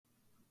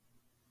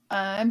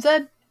I'm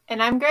Zed.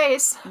 And I'm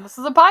Grace. And this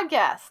is a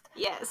podcast.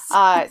 Yes.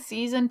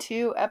 Season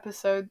 2,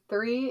 episode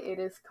 3. It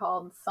is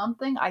called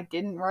something. I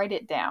didn't write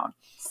it down.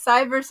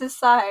 Psy versus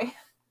Psy.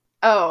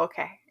 Oh,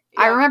 okay.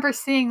 Yeah. I remember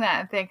seeing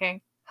that and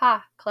thinking,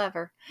 ha,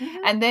 clever.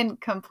 Mm-hmm. And then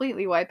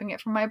completely wiping it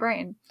from my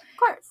brain. Of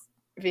course.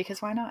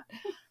 Because why not?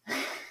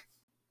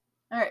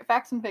 Alright,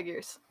 facts and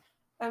figures.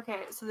 Okay,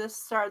 so this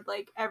started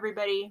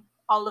everybody,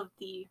 all of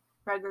the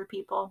regular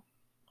people.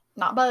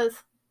 Not Buzz.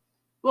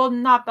 Well,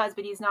 not Buzz,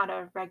 but he's not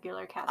a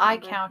regular cast member. I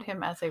count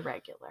him as a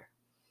regular.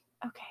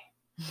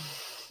 Okay.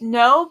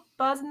 No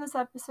Buzz in this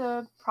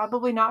episode.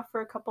 Probably not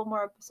for a couple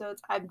more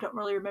episodes. I don't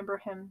really remember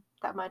him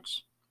that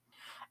much.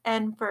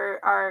 And for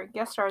our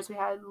guest stars, we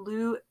had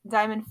Lou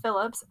Diamond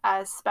Phillips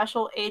as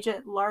Special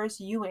Agent Lars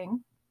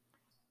Ewing,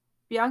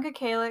 Bianca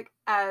Kalick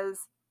as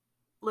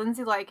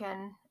Lindsay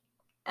Lycan,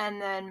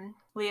 and then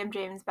Liam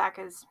James back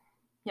as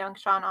young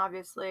Sean,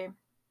 obviously.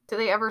 Did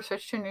they ever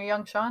switch to New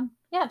Young Sean?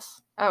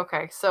 Yes.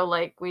 Okay,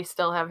 so, we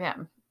still have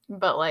him.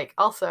 But,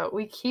 also,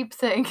 we keep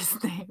saying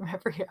his name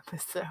every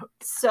episode.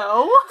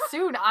 So?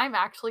 Soon, I'm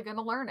actually going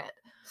to learn it.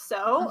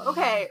 So?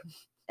 Okay.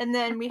 And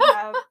then we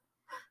have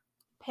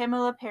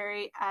Pamela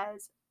Perry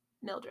as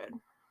Mildred.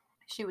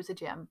 She was a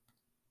gem.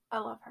 I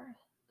love her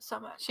so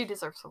much. She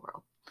deserves the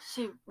world.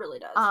 She really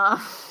does.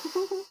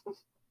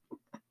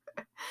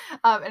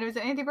 And it was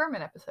an Andy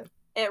Berman episode.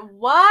 It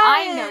was!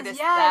 I noticed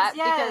that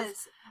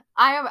because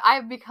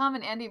I've become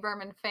an Andy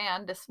Berman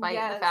fan despite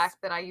the fact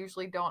that I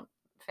usually don't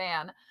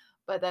fan,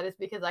 but that is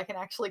because I can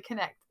actually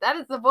connect. That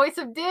is the voice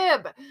of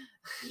Dib.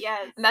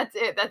 Yes. And that's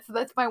it.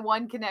 That's my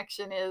one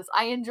connection is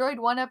I enjoyed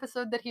one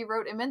episode that he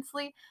wrote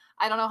immensely.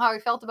 I don't know how he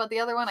felt about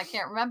the other one. I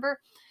can't remember.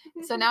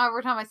 So now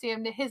every time I see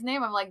his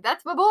name, I'm like,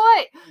 that's my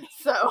boy.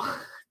 So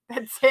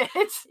that's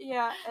it.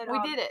 Yeah. And,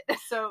 we did it.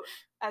 So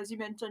as you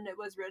mentioned, it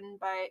was written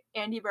by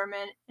Andy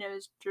Berman and it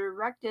was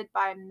directed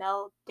by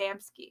Mel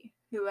Damsky,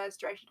 who has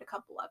directed a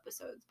couple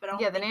episodes. But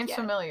the name's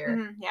familiar.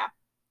 Mm-hmm, yeah.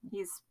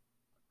 He's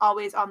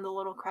always on the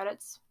little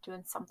credits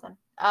doing something.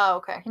 Oh,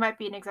 okay. He might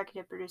be an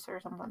executive producer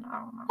or something. I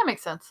don't know. That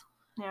makes sense.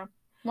 Yeah.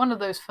 One of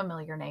those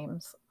familiar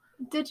names.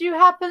 Did you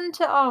happen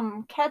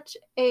to catch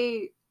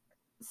a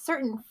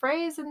certain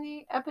phrase in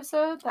the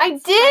episode? I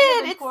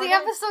did! It's the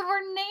episode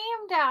we're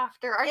named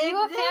after. Are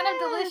you a fan of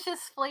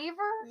Delicious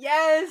Flavor?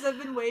 Yes, I've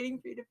been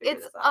waiting for you to figure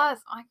this out.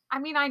 It's us. I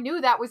mean, I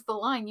knew that was the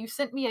line. You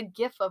sent me a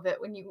gif of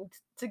it when you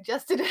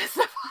suggested it as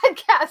a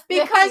podcast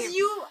because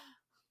name.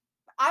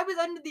 I was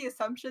under the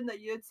assumption that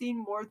you had seen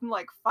more than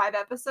 5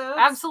 episodes.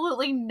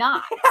 Absolutely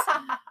not.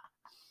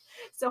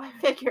 So I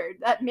figured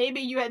that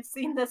maybe you had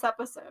seen this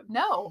episode.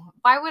 No.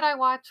 Why would I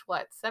watch,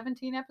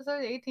 17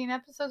 episodes, 18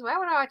 episodes? Why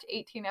would I watch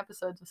 18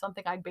 episodes of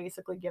something I'd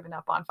basically given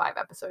up on 5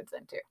 episodes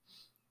into?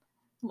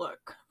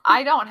 Look.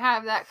 I don't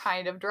have that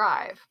kind of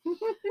drive.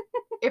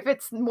 If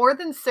it's more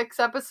than 6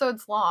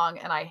 episodes long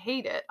and I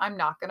hate it, I'm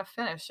not going to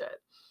finish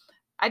it.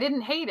 I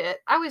didn't hate it.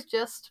 I was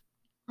just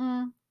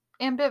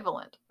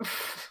ambivalent.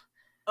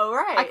 Oh,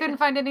 right. I couldn't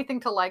find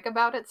anything to like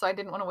about it, so I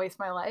didn't want to waste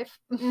my life.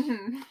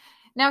 Mm-hmm.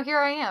 Now here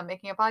I am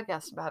making a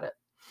podcast about it.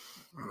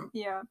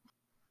 Yeah.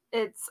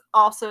 It's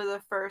also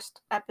the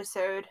first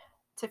episode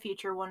to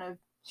feature one of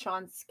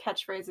Sean's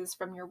catchphrases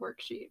from your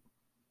worksheet.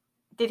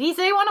 Did he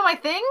say one of my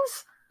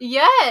things?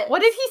 Yes.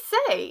 What did he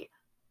say?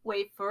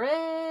 Wait for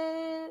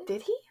it.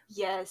 Did he?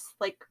 Yes,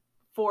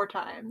 4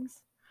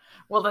 times.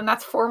 Well, then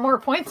that's 4 more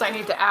points I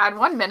need to add.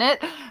 1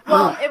 minute.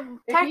 Well, if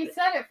he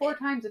said it 4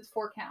 times, it's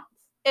 4 counts.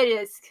 It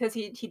is, because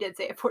he did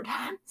say it 4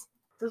 times.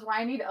 This is why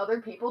I need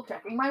other people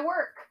checking my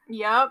work.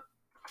 Yep.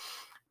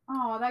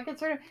 Oh, that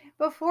gets rid of...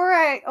 Before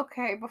I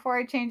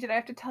change it, I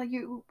have to tell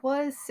you, it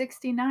was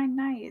 69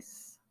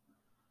 nice.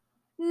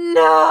 No!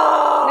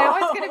 Now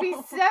it's going to be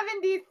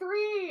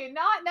 73,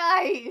 not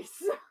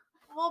nice.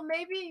 Well,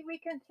 maybe we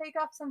can take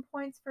off some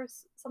points for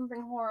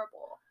something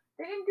horrible.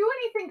 They didn't do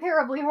anything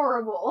terribly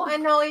horrible. I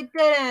know they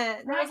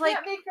didn't. I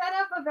can't make that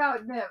up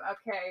about them.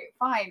 Okay,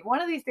 fine.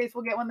 One of these days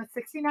we'll get one that's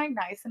 69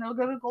 nice and it'll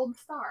go to Gold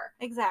Star.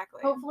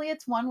 Exactly. Hopefully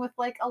it's one with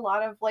a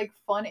lot of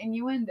fun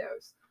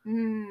innuendos.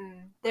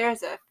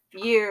 There's a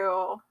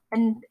few.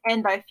 And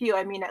by few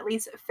I mean at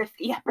least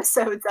 50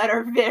 episodes that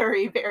are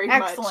very, very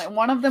excellent.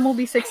 One of them will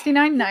be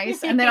 69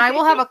 nice, and then I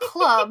will have a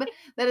club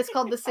that is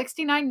called the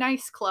 69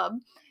 Nice Club,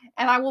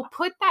 and I will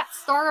put that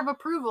star of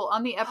approval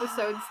on the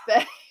episodes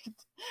that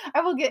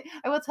I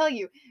will tell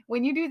you,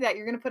 when you do that,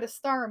 you're going to put a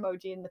star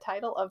emoji in the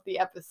title of the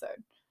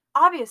episode.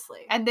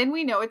 Obviously. And then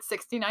we know it's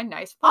 69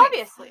 nice points.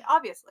 Obviously.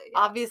 Yes.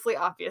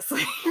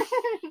 Obviously.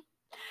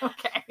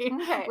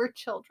 Okay. We're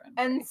children.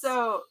 And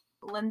so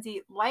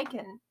Lindsay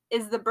Lycan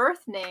is the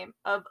birth name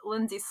of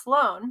Lindsay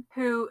Sloan,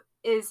 who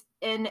is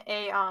in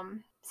a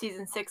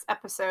season 6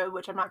 episode,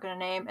 which I'm not going to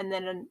name, and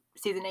then a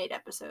season 8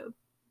 episode,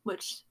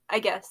 which I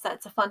guess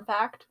that's a fun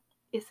fact.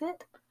 Is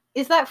it?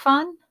 Is that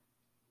fun?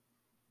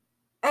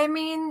 I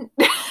mean,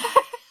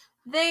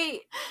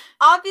 they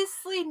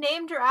obviously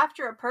named her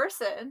after a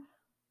person.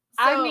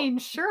 So, I mean,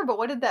 sure, but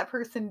what did that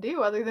person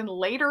do other than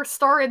later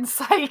star in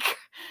Psych?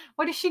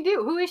 What does she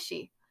do? Who is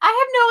she? I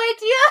have no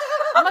idea.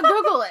 I'm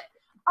gonna Google it.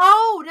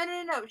 Oh,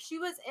 no. She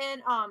was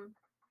in,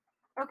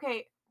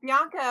 okay,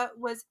 Bianca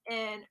was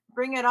in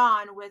Bring It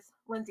On with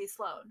Lindsay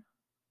Sloan,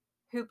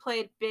 who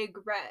played Big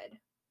Red,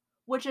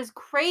 which is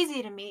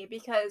crazy to me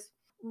because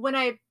when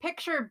I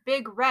picture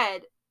Big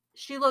Red,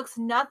 she looks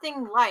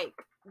nothing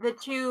like the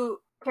two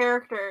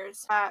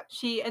characters that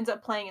she ends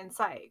up playing in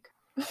Psych.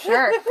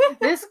 Sure.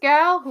 This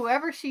gal,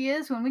 whoever she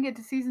is, when we get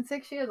to season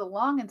 6, she has a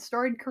long and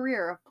storied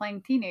career of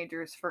playing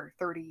teenagers for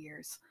 30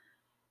 years.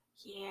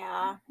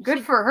 Yeah.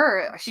 Good for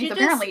her. She's she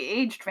apparently just-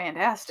 aged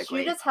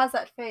fantastically. She just has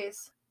that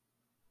face.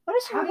 What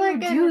does she How look do you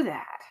like do in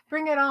that?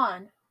 Bring It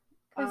On?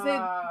 Because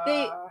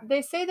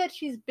they say that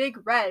she's Big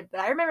Red, but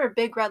I remember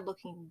Big Red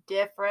looking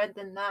different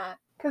than that.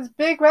 Because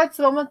Big Red's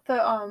the one with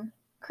the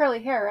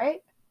curly hair,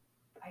 right?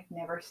 I've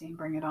never seen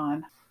Bring It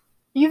On.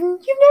 You've never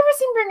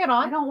seen Bring It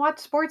On? I don't watch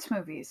sports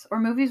movies or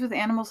movies with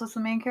animals as the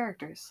main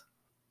characters.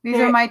 These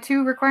are my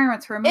 2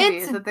 requirements for a movie.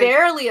 It's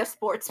barely a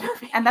sports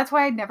movie. And that's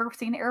why I'd never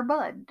seen Air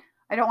Bud.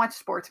 I don't watch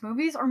sports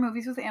movies or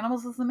movies with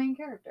animals as the main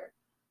character.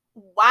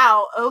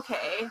 Wow,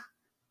 okay.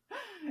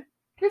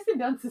 Kristen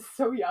Dunst is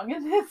so young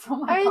in this. Oh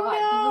my I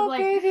god. know,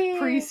 This is baby.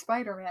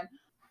 pre-Spider-Man.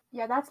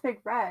 Yeah, that's Big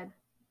Red.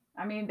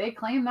 I mean, they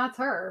claim that's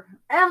her.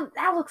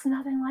 That looks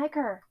nothing like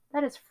her.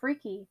 That is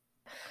freaky.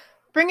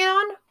 Bring It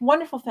On,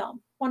 wonderful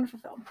film. Wonderful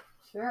film.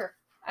 Sure.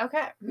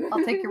 Okay.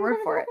 I'll take your word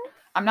for it.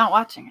 I'm not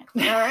watching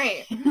it. All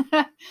right.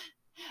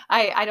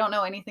 I don't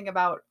know anything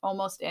about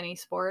almost any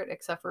sport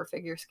except for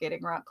figure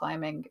skating, rock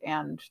climbing,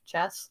 and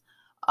chess.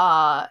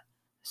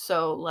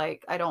 So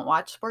like I don't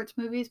watch sports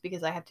movies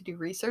because I have to do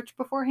research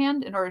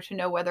beforehand in order to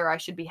know whether I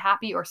should be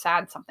happy or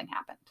sad something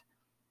happened.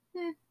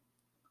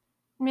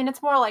 I mean,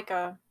 it's more like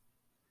a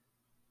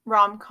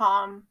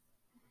rom-com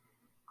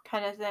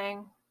kind of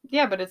thing.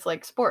 Yeah, but it's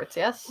like sports,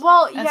 yes?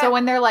 Well, and so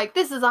when they're like,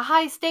 this is a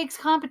high-stakes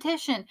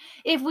competition.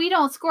 If we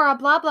don't score a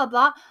blah, blah,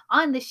 blah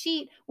on the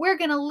sheet, we're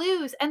going to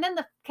lose. And then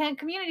the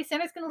community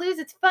center is going to lose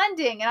its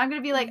funding. And I'm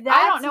going to be like,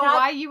 I don't know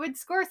why you would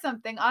score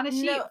something on a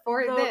sheet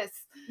for this.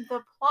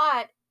 The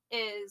plot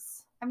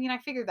is... I mean, I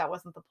figured that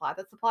wasn't the plot.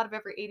 That's the plot of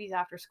every 80s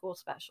after-school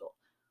special.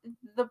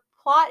 The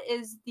plot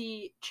is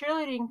the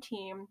cheerleading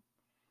team.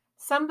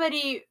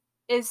 Somebody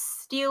is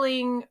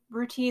stealing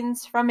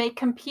routines from a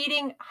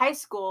competing high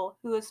school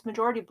who is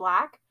majority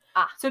black.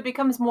 So it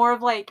becomes more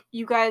of like,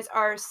 you guys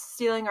are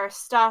stealing our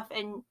stuff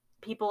and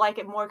people like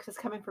it more because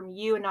it's coming from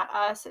you and not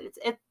us.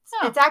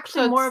 It's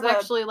actually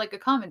actually like a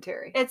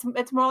commentary.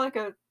 It's more like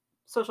a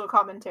social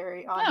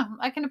commentary on. Yeah,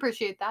 I can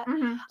appreciate that.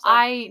 Mm-hmm, so.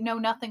 I know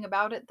nothing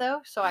about it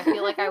though, so I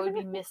feel like I would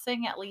be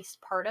missing at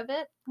least part of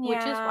it, which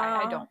is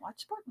why I don't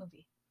watch sport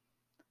movie.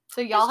 So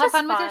y'all have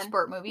fun with your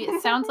sport movie.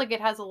 It sounds like it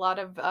has a lot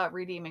of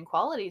redeeming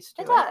qualities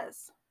to it. It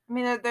does. I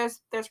mean,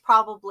 there's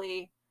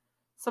probably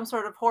some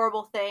sort of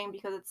horrible thing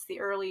because it's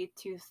the early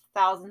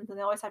 2000s and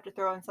they always have to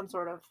throw in some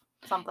sort of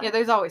something. Yeah,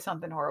 there's always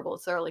something horrible.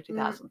 It's the early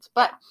 2000s.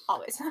 But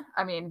always.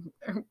 I mean,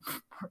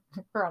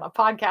 we're on a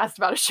podcast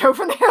about a show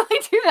from the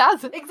early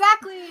 2000s.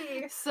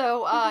 Exactly.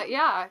 So,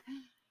 yeah.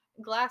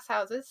 Glass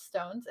houses,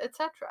 stones,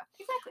 etc.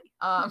 Exactly.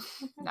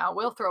 Now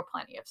we'll throw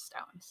plenty of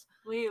stones.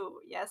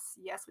 Yes,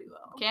 we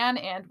will. Can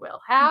and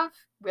will have.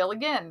 Will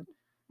again.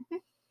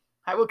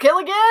 I will kill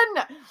again.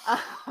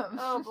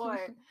 Oh boy.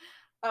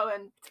 Oh,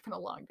 and it's been a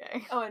long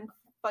day. Oh, and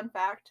fun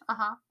fact.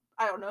 I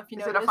don't know if you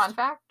know. Is it a fun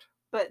fact?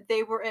 But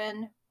they were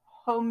in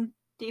Home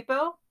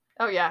Depot.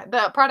 Oh yeah,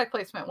 the product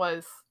placement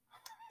was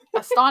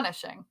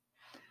astonishing.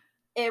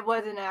 It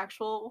was an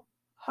actual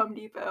Home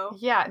Depot.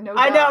 Yeah, no doubt.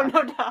 I know,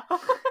 no doubt.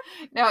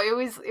 No, it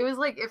was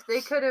like if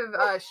they could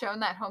have shown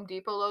that Home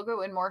Depot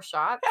logo in more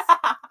shots,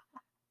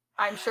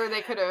 I'm sure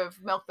they could have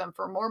milked them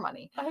for more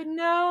money. I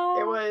know.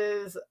 It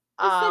was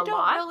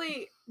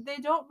they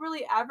don't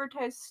really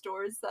advertise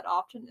stores that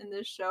often in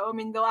this show. I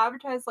mean, they'll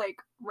advertise like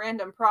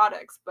random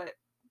products, but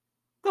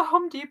the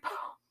Home Depot.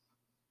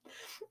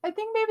 I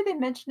think maybe they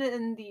mentioned it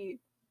in the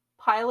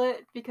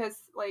pilot because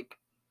like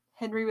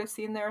Henry was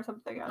seen there or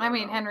something. I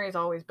mean, Henry's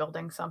always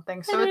building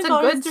something, so it's a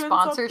good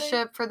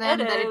sponsorship for them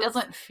that it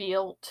doesn't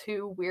feel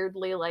too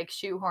weirdly like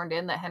shoehorned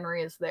in that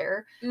Henry is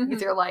there.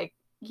 Because you're like,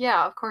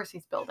 yeah, of course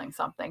he's building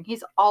something.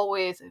 He's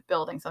always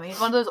building something. He's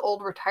one of those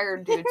old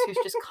retired dudes who's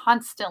just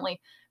constantly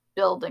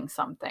building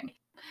something.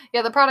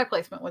 Yeah, the product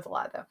placement was a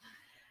lot though.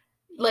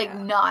 Like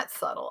not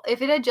subtle.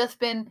 If it had just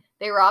been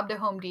they robbed a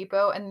Home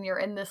Depot and you're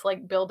in this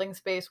like building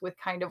space with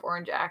kind of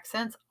orange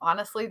accents,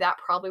 honestly, that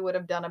probably would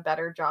have done a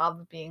better job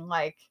of being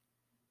like,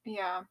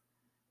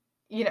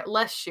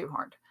 less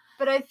shoehorned.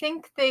 But I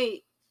think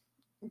they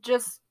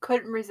just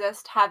couldn't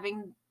resist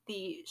having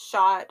the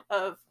shot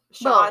of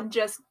Sean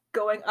just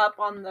going up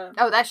on the...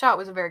 Oh, that shot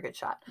was a very good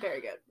shot. Very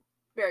good.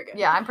 Very good.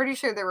 Yeah, I'm pretty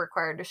sure they're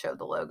required to show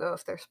the logo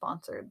if they're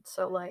sponsored.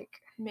 So, like,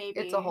 maybe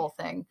it's a whole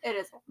thing. It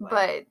is a whole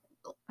thing.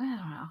 But, I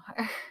don't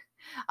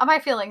know. My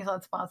feelings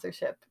on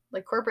sponsorship,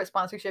 like corporate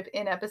sponsorship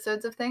in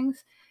episodes of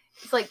things,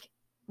 it's like,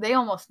 they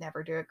almost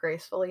never do it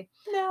gracefully.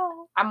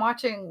 No. I'm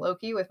watching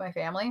Loki with my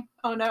family.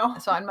 Oh, no.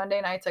 So on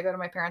Monday nights, I go to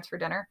my parents for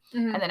dinner.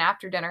 And then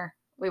after dinner,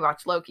 we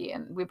watch Loki,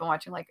 and we've been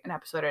watching like an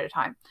episode at a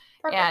time.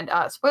 Perfect.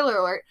 And spoiler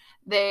alert,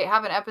 they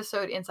have an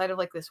episode inside of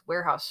like this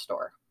warehouse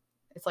store.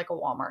 It's like a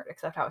Walmart,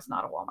 except how it's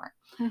not a Walmart.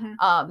 Mhm.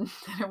 And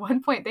at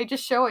one point, they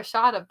just show a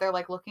shot of they're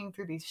like looking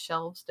through these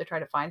shelves to try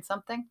to find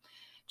something.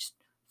 Just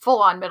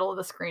full on middle of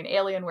the screen,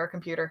 Alienware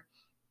computer.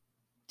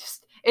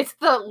 Just it's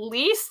the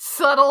least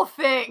subtle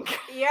thing.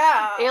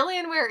 Yeah.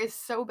 Alienware is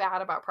so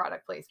bad about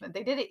product placement.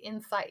 They did it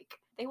in Psych.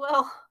 They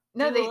will.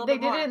 No, do a little they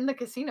bit did more. it in the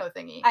casino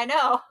thingy. I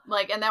know.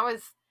 Like, and that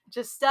was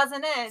just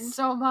Doesn't end.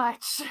 so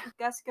much.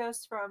 Gus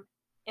goes from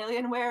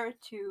Alienware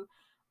to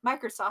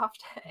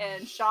Microsoft,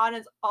 and Sean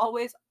is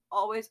always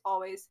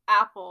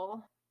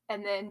Apple.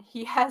 And then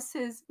he has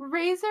his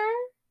razor.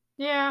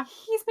 Yeah.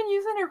 He's been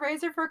using a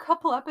razor for a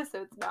couple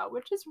episodes now,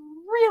 which is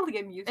really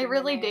amusing. It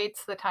really to me.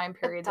 dates the time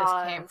period It this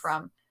came does.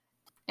 from.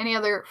 Any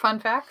other fun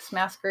facts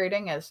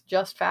masquerading as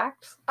just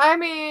facts? I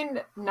mean,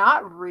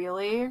 not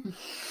really.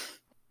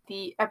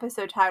 The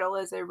episode title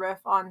is a riff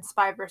on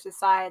Spy vs.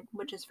 Side,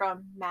 which is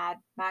from Mad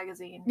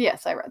Magazine.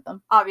 Yes, I read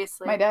them.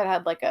 Obviously. My dad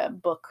had like a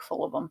book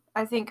full of them.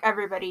 I think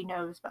everybody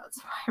knows about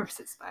Spy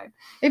vs. Spy.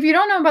 If you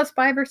don't know about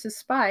Spy vs.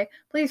 Spy,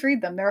 please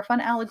read them. They're a fun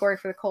allegory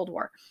for the Cold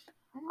War.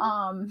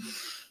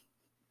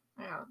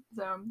 Yeah,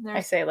 so I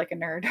there's say it like a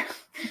nerd.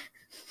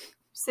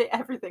 say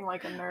everything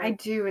like a nerd. I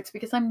do. It's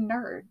because I'm a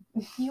nerd.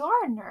 You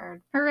are a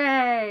nerd.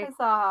 Hooray!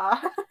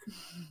 Huzzah.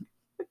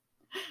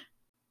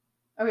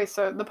 Okay,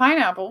 so the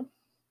pineapple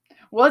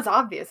was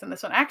obvious in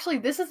this one. Actually,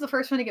 this is the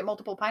first one to get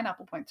multiple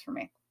pineapple points for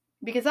me.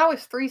 Because that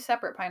was 3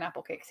 separate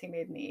pineapple cakes he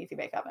made in the Easy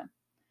Bake Oven.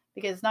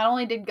 Because not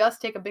only did Gus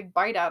take a big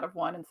bite out of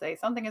one and say,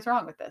 something is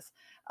wrong with this,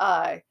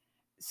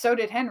 so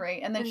did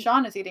Henry, and then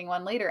Sean is eating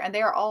one later, and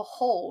they are all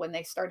whole when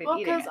they started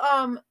eating it.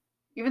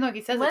 Even though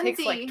he says it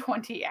takes like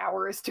 20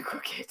 hours to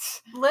cook it.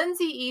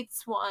 Lindsay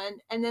eats one,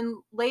 and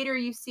then later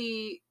you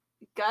see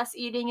Gus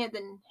eating it,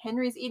 then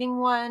Henry's eating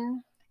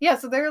one. Yeah,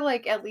 so they're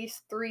like at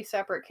least 3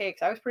 separate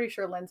cakes. I was pretty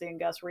sure Lindsay and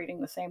Gus were eating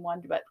the same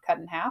one, but cut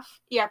in half.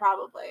 Yeah,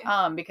 probably.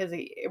 Because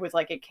it was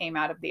like it came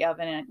out of the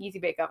oven, and an Easy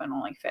Bake Oven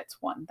only fits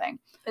one thing.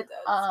 It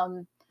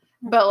does.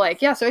 But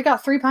like, yeah, so it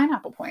got 3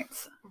 pineapple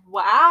points.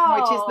 Wow.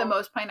 Which is the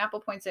most pineapple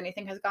points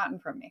anything has gotten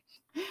from me.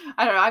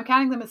 I don't know. I'm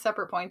counting them as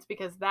separate points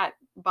because that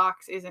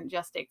box isn't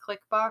just a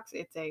click box.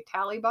 It's a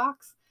tally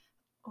box.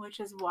 Which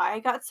is why I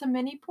got so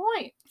many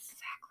points.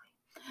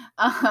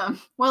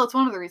 Exactly. Well, it's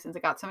one of the reasons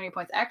it got so many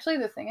points. Actually,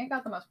 the thing it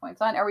got the most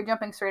points on, are we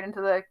jumping straight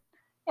into the...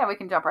 Yeah, we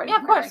can jump right into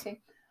of course.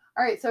 Ranking.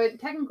 All right, so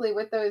technically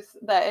with the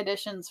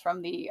additions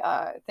from the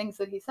things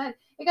that he said,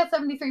 it got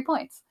 73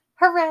 points.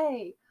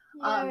 Hooray!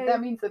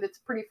 That means that it's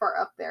pretty far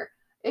up there.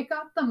 It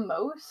got the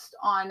most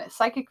on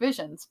psychic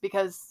visions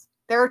because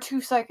there are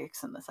 2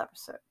 psychics in this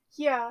episode.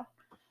 Yeah.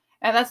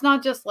 And that's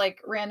not just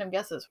like random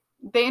guesses.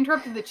 They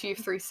interrupted the chief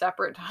 3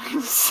 separate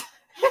times.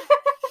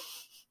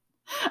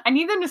 I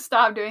need them to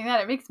stop doing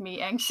that. It makes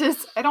me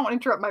anxious. I don't want to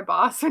interrupt my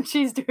boss when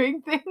she's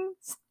doing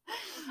things.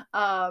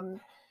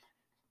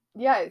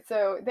 Yeah,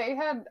 so they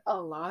had a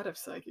lot of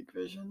psychic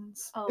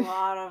visions. A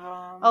lot of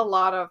them. A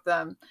lot of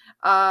them.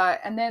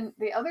 And then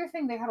the other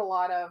thing they had a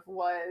lot of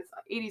was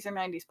 80s or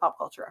 90s pop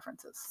culture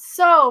references.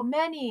 So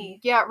many.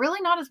 Yeah, really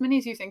not as many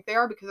as you think they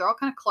are because they're all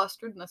kind of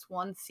clustered in this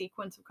one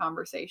sequence of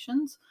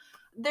conversations.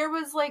 There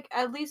was like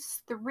at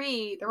least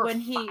 3 There were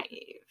when 5.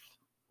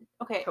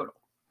 Okay. Total.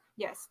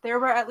 Yes, there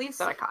were at least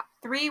that I caught.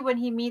 3 when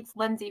he meets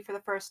Lindsay for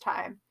the first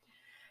time.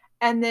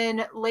 And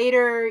then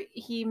later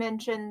he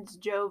mentions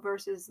Joe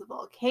versus the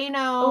volcano.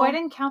 Oh, I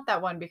didn't count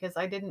that one because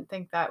I didn't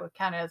think that would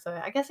count as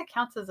a... I guess it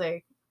counts as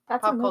a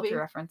That's pop a movie. culture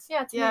reference.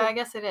 Yeah, it's a yeah, movie. I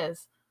guess it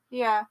is.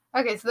 Yeah.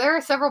 Okay, so there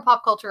are several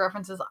pop culture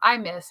references I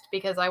missed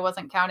because I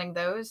wasn't counting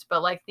those,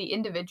 but like the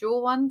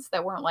individual ones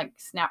that weren't like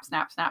snap,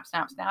 snap, snap,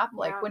 snap, snap,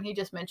 like when he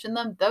just mentioned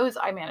them, those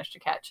I managed to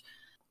catch.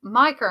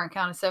 My current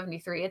count is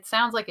 73. It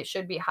sounds like it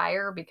should be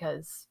higher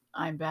because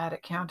I'm bad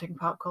at counting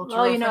pop culture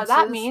references. Well,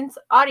 that means,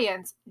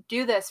 audience,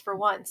 do this for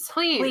once.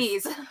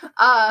 Please.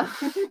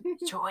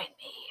 Join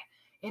me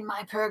in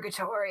my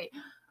purgatory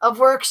of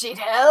worksheet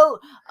hell.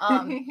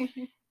 I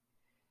mean,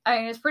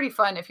 it's pretty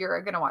fun if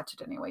you're going to watch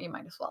it anyway. You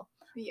might as well.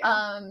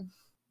 Yeah.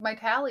 My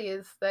tally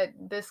is that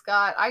this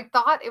got... I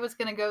thought it was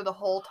going to go the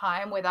whole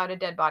time without a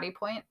dead body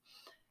point,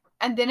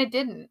 and then it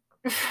didn't.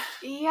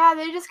 Yeah,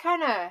 they just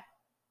kind of...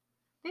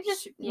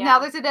 Now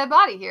there's a dead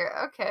body here.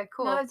 Okay,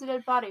 cool. No, it's a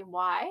dead body.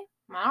 Why?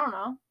 I don't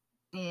know.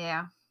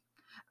 Yeah.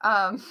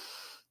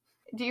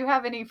 Do you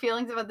have any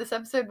feelings about this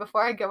episode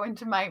before I go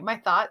into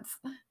my thoughts?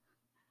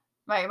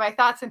 My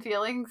thoughts and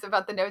feelings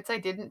about the notes I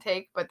didn't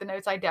take, but the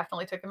notes I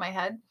definitely took in my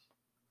head?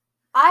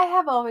 I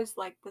have always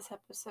liked this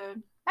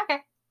episode. Okay.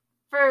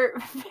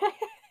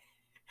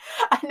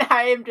 And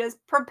I am just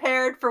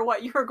prepared for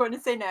what you are going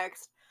to say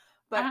next.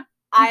 But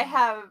I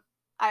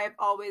have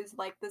always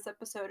liked this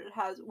episode. It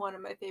has one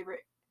of my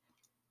favorite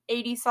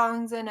 80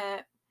 songs in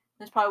it.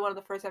 It's probably one of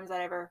the first times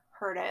I ever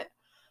heard it.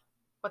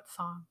 What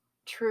song?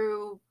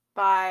 True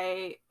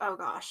by... Oh,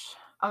 gosh.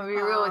 I'll be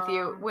real with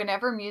you.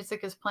 Whenever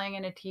music is playing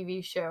in a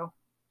TV show,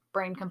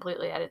 brain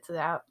completely edits it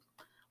out.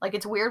 Like,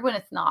 it's weird when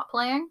it's not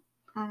playing.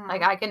 Mhm.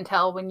 Like, I can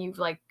tell when you've,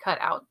 like, cut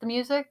out the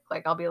music.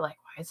 Like, I'll be like,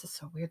 why is this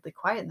so weirdly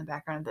quiet in the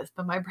background of this?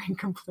 But my brain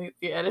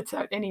completely edits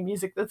out any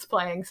music that's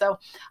playing. So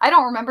I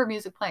don't remember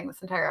music playing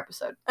this entire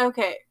episode.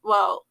 Okay,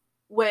 well,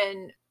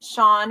 when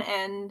Sean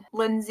and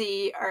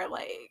Lindsay are,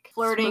 like,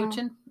 flirting,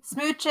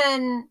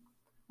 smooching,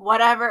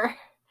 whatever,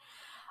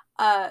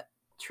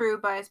 True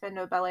by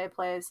Spendo Ballet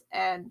plays,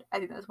 and I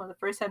think that's one of the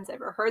first times I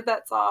ever heard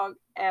that song,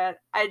 and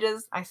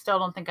I still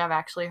don't think I've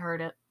actually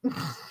heard it.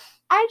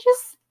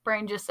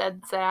 Brain just said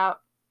it's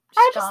out.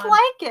 I just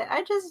like it.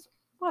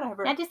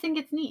 Whatever. I just think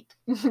it's neat.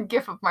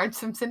 GIF of Marge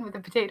Simpson with a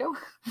potato.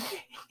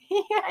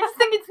 Yeah. I just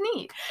think it's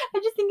neat. I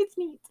just think it's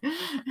neat.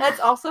 That's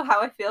also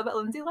how I feel about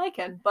Lindsay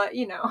Lycan, but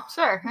you know.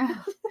 Sure.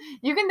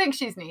 You can think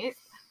she's neat.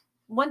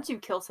 Once you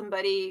kill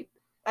somebody,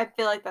 I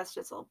feel like that's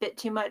just a bit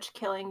too much,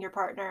 killing your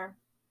partner.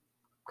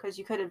 Because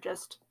you could have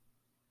just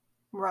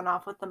run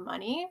off with the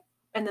money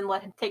and then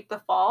let him take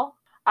the fall.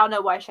 I don't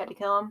know why she had to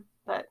kill him,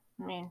 but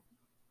I mean,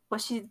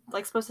 was she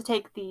like supposed to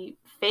take the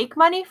fake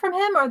money from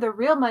him or the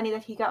real money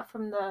that he got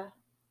from the...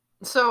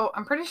 So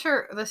I'm pretty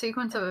sure the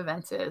sequence of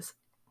events is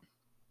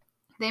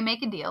they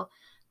make a deal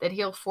that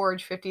he'll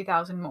forge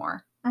 50,000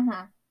 more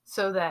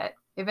so that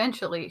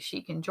eventually she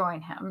can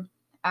join him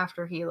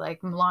after he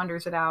like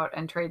launders it out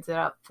and trades it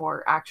up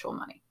for actual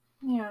money.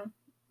 Yeah.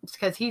 It's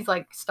because he's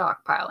like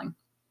stockpiling.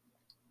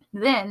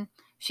 Then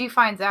she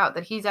finds out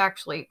that he's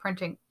actually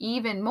printing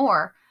even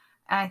more.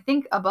 And I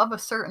think above a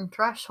certain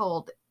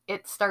threshold,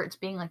 it starts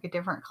being like a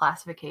different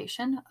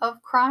classification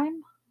of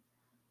crime.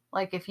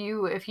 Like if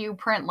you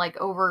print like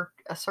over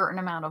a certain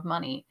amount of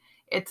money,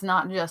 it's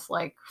not just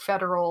like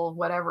federal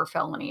whatever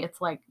felony.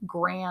 It's like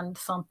grand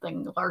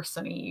something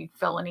larceny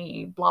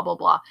felony, blah, blah,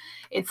 blah.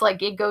 It's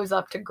like it goes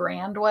up to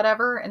grand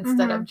whatever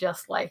instead of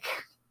just like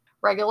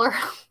regular,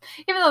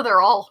 even though they're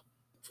all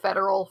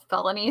federal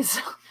felonies.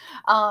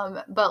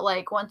 But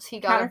like once he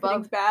got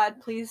above... bad,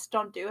 please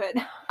don't do it.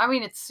 I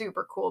mean, it's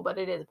super cool, but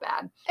it is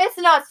bad. It's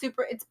not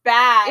super, it's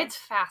bad. It's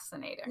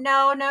fascinating.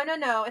 No,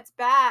 it's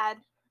bad.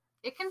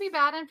 It can be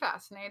bad and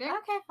fascinating.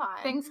 Okay,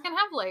 fine. Things can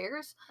have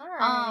layers. All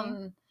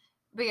right.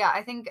 But yeah,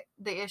 I think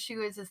the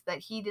issue is that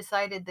he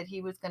decided that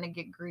he was going to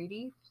get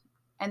greedy,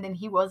 and then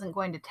he wasn't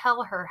going to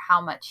tell her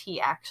how much he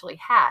actually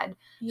had.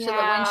 Yeah. So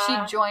that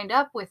when she joined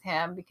up with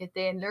him, because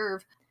they had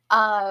nerve...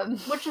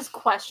 which is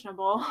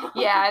questionable.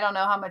 Yeah, I don't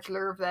know how much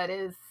nerve that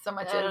is so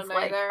much as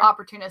like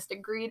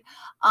opportunistic greed.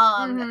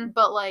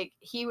 But like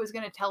he was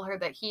going to tell her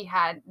that he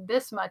had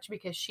this much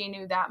because she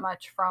knew that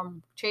much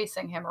from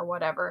chasing him or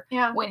whatever.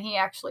 Yeah. When he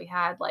actually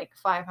had like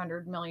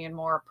 500 million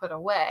more put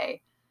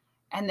away.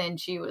 And then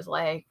she was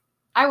like,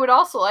 I would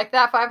also like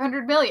that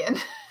 500 million.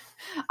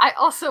 I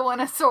also want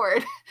a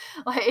sword.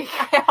 Like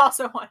I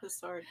also want a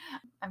sword.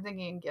 I'm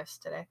thinking in gifts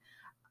today.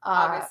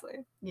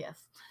 Obviously.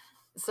 Yes.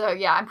 So,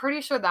 yeah, I'm pretty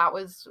sure that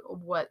was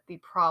what the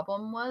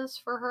problem was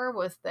for her,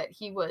 was that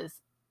he was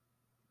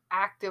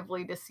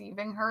actively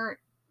deceiving her.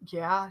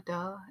 Yeah,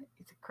 duh.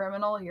 He's a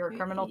criminal. You're a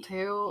criminal,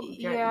 too.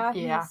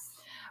 Yeah.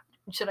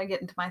 Should I get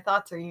into my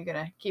thoughts, or are you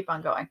going to keep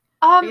on going?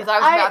 Because I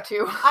was about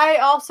to. I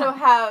also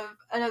have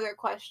another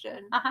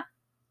question.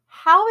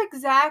 How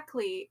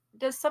exactly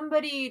does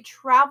somebody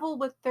travel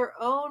with their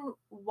own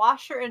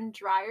washer and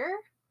dryer?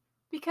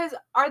 Because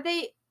are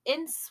they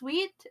en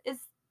suite? Is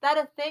that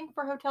a thing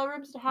for hotel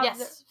rooms to have?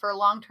 Yes, for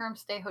long-term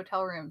stay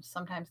hotel rooms,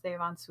 sometimes they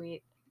have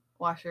ensuite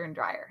washer and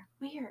dryer.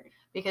 Weird.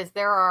 Because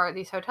there are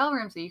these hotel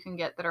rooms that you can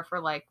get that are for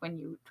like when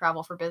you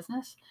travel for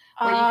business,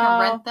 where you can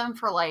rent them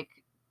for like,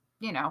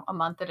 you know, a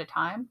month at a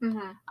time.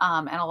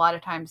 And a lot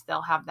of times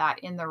they'll have that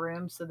in the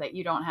room so that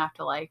you don't have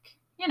to like,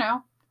 you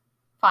know,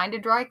 find a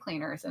dry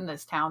cleaners in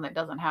this town that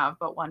doesn't have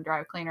but one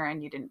dry cleaner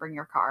and you didn't bring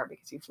your car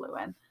because you flew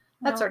in.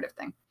 That sort of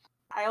thing.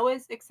 I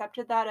always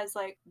accepted that as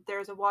like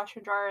there's a washer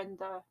and dryer in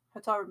the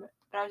hotel room,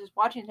 but I was just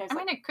watching it. I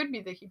mean, it could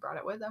be that he brought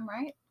it with him,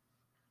 right?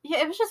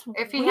 Yeah, it was just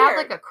if he had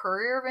like a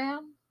courier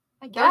van.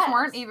 I guess. Those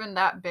weren't even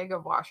that big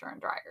of washer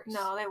and dryers.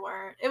 No, they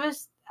weren't.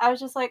 I was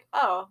just like,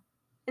 oh,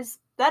 is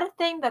that a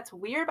thing that's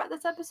weird about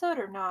this episode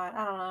or not?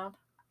 I don't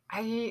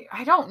know.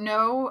 I don't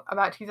know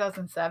about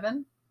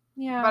 2007.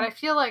 Yeah. But I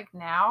feel like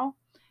now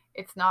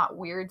it's not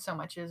weird so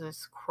much as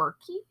it's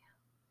quirky.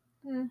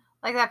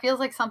 Like that feels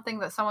like something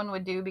that someone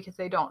would do because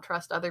they don't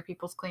trust other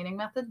people's cleaning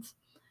methods.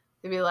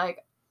 They'd be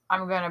like,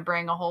 I'm going to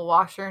bring a whole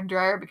washer and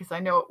dryer because I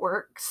know it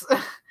works.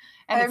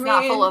 And it's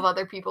not full of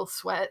other people's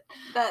sweat.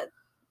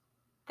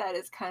 That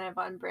is kind of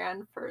on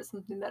brand for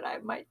something that I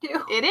might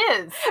do. It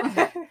is.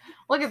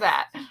 Look at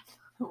that.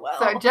 Well.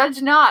 So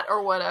judge not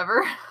or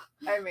whatever.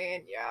 I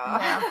mean,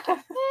 yeah.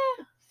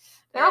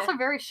 They're also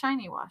very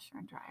shiny washer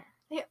and dryer.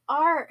 They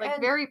are.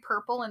 Like very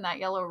purple in that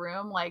yellow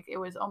room. Like it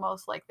was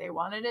almost like they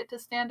wanted it to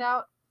stand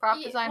out. Prop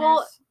designers.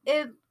 Well,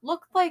 it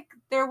looked like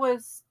there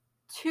was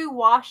 2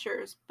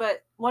 washers,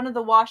 but one of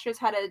the washers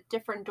had a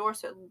different door,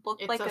 so it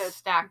looked like a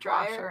stacked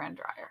dryer. Washer and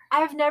dryer.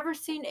 I've never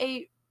seen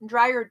a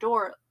dryer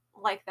door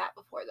like that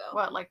before, though.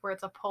 What, like where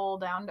it's a pull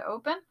down to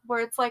open?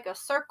 Where it's like a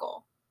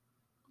circle.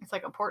 It's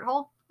like a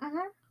porthole?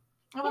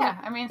 Yeah,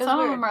 I mean, some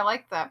of them are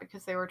like that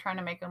because they were trying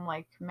to make them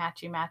like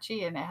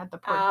matchy, and it had the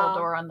porthole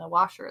door on the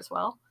washer as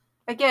well.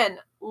 Again,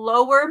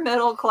 lower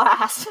middle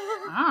class.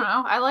 I don't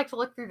know. I like to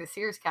look through the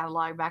Sears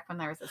catalog back when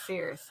there was a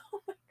Sears.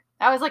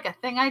 That was like a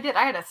thing I did.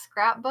 I had a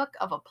scrapbook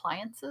of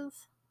appliances.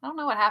 I don't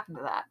know what happened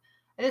to that.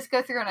 I just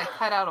go through and I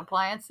cut out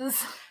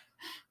appliances.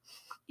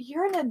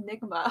 You're an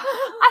enigma.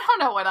 I don't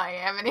know what I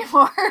am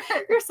anymore.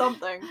 You're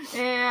something.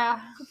 Yeah.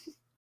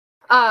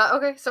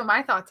 Okay, so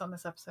my thoughts on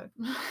this episode.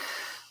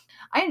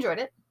 I enjoyed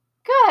it.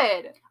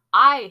 Good.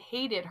 I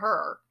hated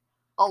her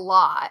a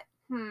lot.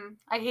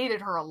 I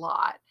hated her a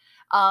lot.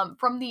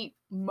 From the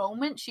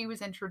moment she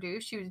was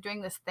introduced, she was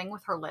doing this thing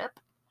with her lip.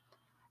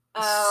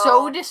 Oh.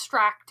 So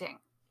distracting.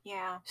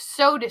 Yeah.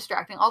 So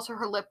distracting. Also,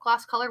 her lip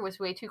gloss color was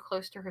way too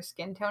close to her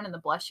skin tone and the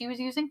blush she was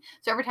using.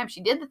 So every time she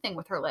did the thing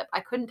with her lip,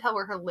 I couldn't tell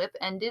where her lip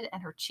ended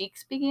and her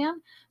cheeks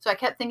began. So I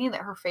kept thinking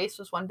that her face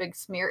was one big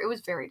smear. It was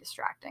very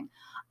distracting.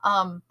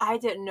 I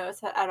didn't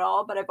notice that at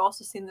all, but I've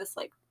also seen this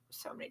like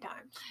so many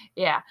times.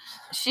 Yeah.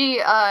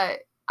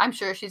 I'm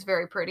sure she's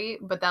very pretty,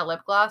 but that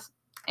lip gloss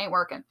ain't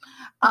working.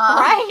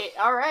 Right.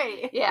 All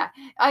right. Yeah.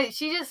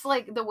 She just,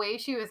 like, the way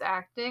she was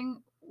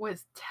acting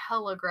was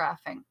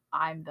telegraphing,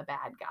 I'm the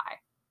bad guy.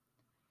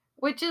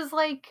 Which is,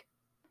 like,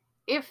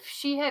 if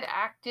she had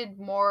acted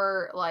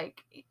more,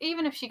 like,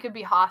 even if she could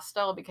be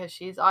hostile because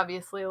she's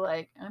obviously,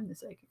 like, I'm the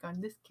psychic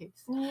on this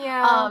case.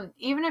 Yeah.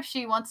 Even if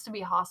she wants to be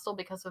hostile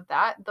because of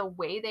that, the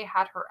way they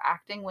had her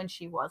acting when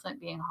she wasn't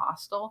being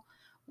hostile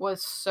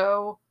was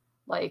so,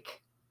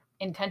 like,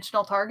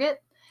 intentional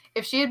target.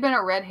 If she had been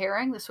a red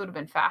herring, this would have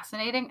been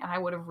fascinating, and I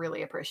would have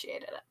really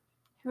appreciated it.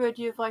 Who would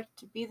you have liked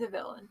to be the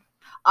villain?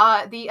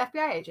 The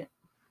FBI agent.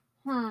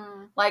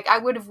 Like, I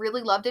would have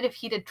really loved it if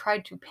he'd have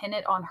tried to pin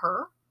it on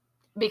her,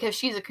 because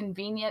she's a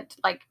convenient,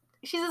 like,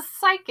 she's a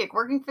psychic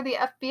working for the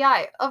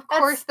FBI. Of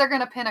course they're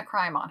going to pin a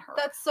crime on her.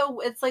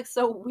 It's like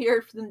so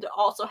weird for them to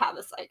also have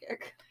a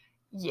psychic.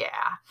 Yeah.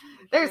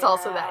 There's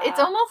also that. It's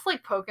almost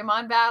like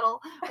Pokemon Battle,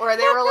 where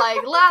they were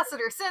like,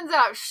 Lassiter sends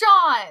out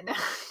Sean.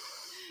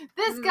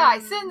 This guy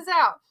sends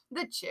out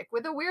the chick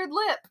with a weird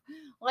lip.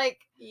 Like,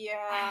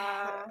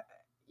 yeah.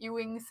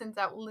 Ewing sends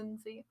out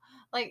Lindsay.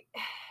 Like,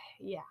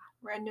 yeah.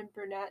 Random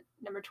brunette,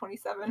 number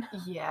 27.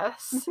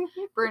 Yes.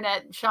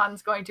 Brunette,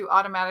 Sean's going to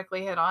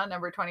automatically hit on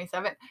number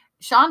 27.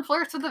 Sean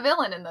flirts with the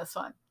villain in this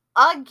one.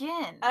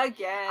 Again.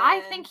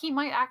 I think he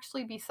might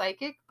actually be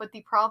psychic, but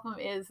the problem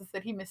is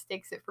that he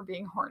mistakes it for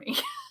being horny.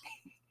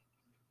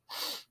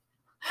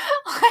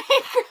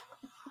 Like,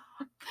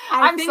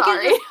 I'm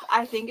sorry.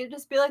 I think it'd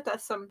just be like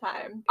that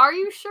sometime. Are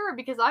you sure?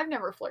 Because I've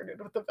never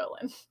flirted with the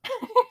villain.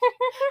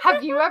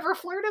 Have you ever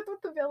flirted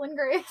with the villain,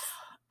 Grace?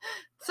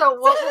 So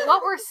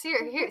what we're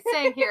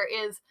saying here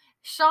is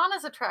Sean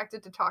is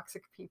attracted to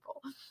toxic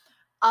people.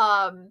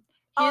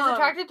 He is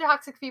attracted to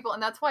toxic people,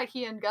 and that's why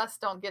he and Gus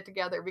don't get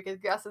together, because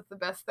Gus is the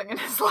best thing in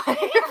his life.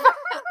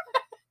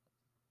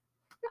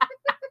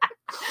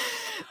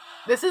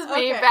 This is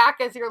me back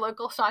as your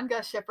local Sean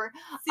Gus shipper.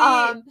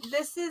 See,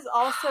 this is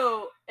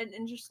also an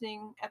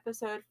interesting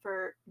episode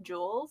for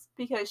Jules,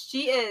 because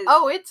she is.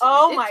 It's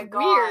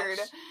weird.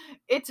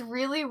 It's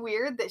really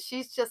weird that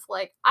she's just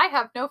like, I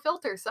have no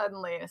filter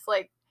suddenly. And it's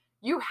like,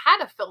 you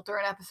had a filter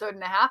an episode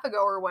and a half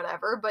ago or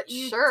whatever, but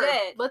you sure,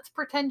 did. Let's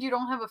pretend you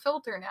don't have a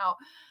filter now.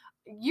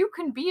 You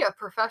can be a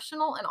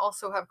professional and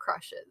also have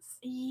crushes.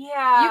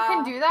 Yeah. You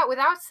can do that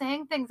without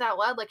saying things out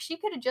loud. Like, she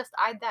could have just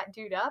eyed that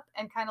dude up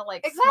and kind of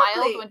like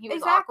smiled when he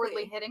was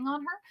awkwardly hitting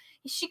on her.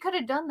 She could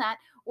have done that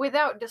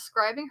without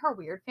describing her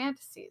weird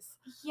fantasies.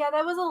 Yeah,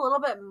 that was a little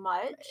bit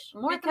much.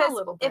 More than a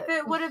little bit. If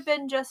it would have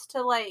been just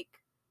to like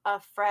a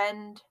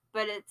friend,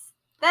 but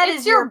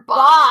it's your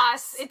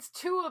boss. It's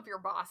two of your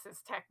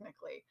bosses,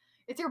 technically.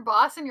 It's your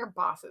boss and your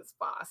boss's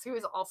boss, who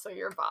is also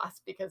your boss,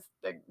 because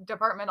the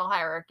departmental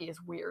hierarchy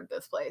is weird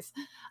this place.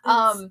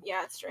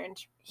 It's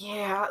strange.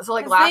 Yeah, so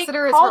like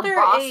Lassiter is her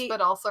boss,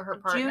 but also her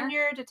partner.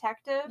 Junior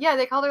detective? Yeah,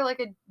 they called her like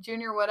a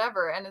junior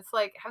whatever, and it's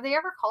like, have they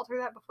ever called her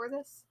that before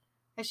this?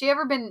 Has she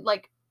ever been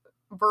like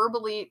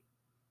verbally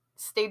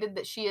stated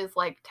that she is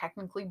like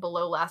technically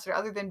below Lassiter,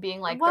 other than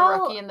being like the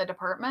rookie in the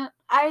department?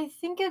 I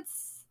think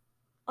it's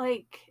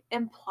like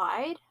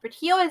implied, but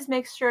he always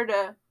makes sure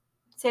to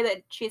say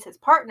that she's his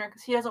partner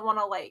because he doesn't want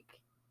to like.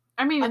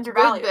 I mean, it's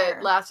good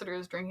that Lassiter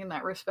is drinking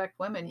that respect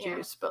women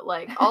juice, but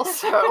like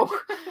also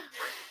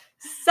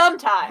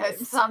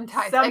sometimes.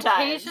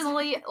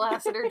 Occasionally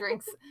Lassiter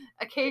drinks.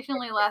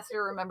 Occasionally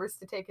Lassiter remembers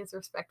to take his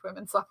respect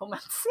women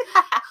supplements,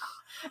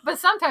 but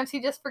sometimes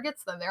he just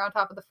forgets them. They're on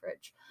top of the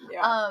fridge.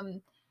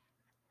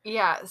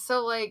 Yeah.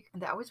 So like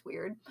that was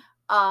weird.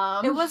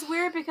 It was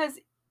weird because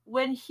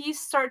when he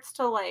starts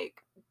to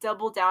like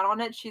double down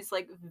on it, she's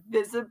like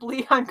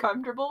visibly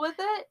uncomfortable with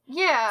it.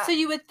 Yeah. So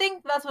you would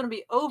think that's going to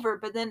be over,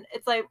 but then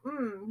it's like,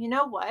 you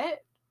know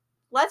what?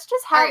 Let's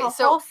just have a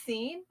whole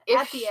scene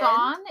at the end. If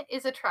Sean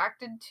is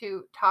attracted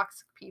to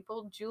toxic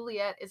people,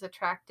 Juliet is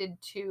attracted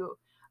to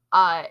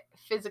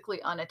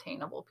physically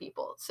unattainable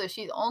people. So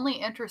she's only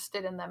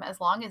interested in them as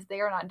long as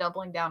they are not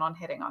doubling down on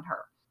hitting on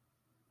her.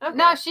 Okay.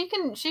 No, she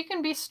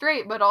can be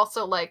straight, but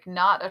also like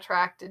not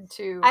attracted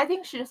to. I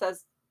think she just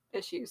has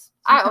issues.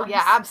 Oh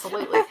yeah,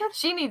 absolutely.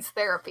 She needs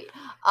therapy.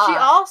 She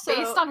also,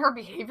 based on her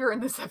behavior in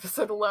this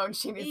episode alone,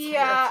 she needs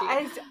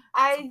therapy.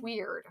 I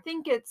Weird.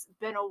 think it's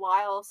been a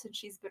while since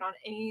she's been on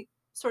any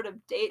sort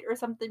of date or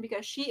something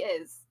because she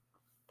is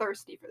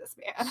thirsty for this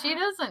man. She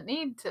doesn't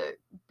need to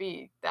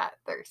be that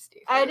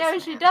thirsty. I know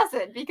she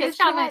doesn't because he's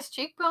got nice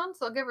cheekbones.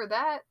 I'll give her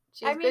that.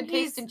 She has good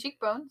taste in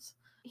cheekbones.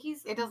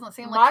 It doesn't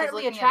seem like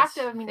moderately she's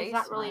attractive. at his I mean, he's face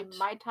not really much.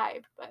 my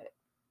type, but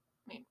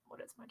I mean,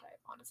 what is my type,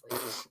 honestly?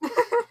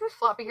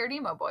 Floppy haired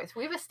emo boys.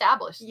 We've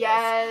established this.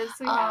 Yes,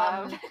 we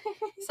have.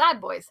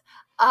 Sad boys.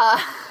 Oh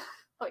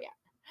yeah.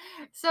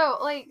 So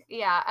like,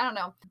 yeah, I don't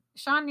know.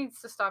 Sean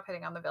needs to stop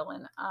hitting on the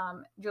villain.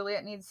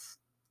 Juliet needs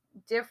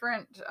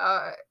different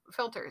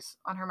filters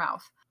on her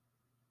mouth.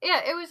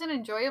 Yeah, it was an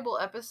enjoyable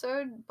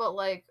episode, but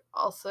like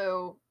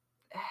also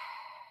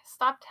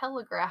stop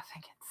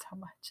telegraphing it so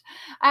much.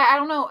 I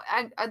don't know.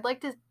 I'd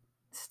like to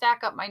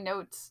stack up my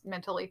notes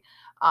mentally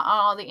on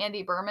all the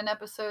Andy Berman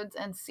episodes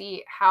and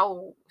see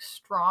how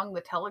strong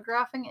the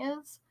telegraphing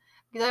is,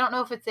 because I don't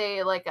know if it's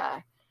a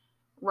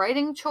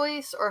writing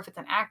choice or if it's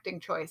an acting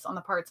choice on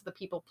the parts of the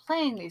people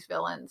playing these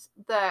villains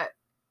that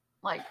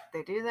like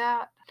they do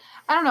that.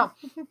 I don't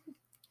know.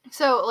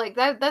 So like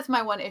that's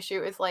my one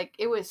issue is like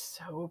it was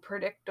so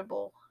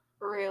predictable.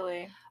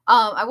 Really?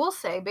 I will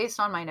say, based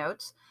on my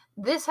notes,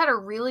 this had a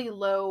really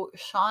low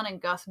Sean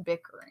and Gus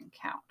bickering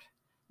count.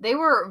 They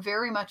were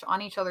very much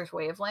on each other's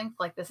wavelength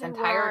like this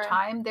entire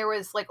time. There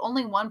was like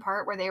only one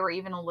part where they were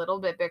even a little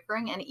bit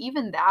bickering, and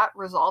even that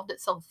resolved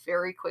itself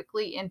very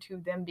quickly into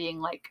them being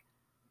like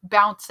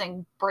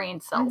bouncing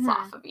brain cells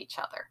off of each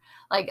other.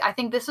 Like I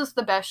think this is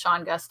the best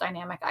Sean Gus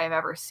dynamic I have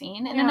ever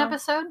seen in an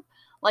episode.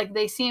 Like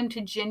they seemed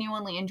to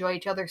genuinely enjoy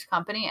each other's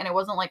company, and it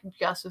wasn't like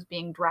Gus was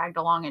being dragged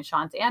along in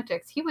Sean's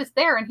antics. He was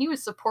there and he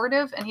was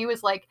supportive, and he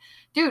was like,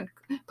 dude,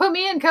 put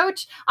me in,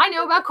 coach. I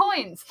know about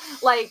coins.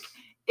 Like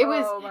it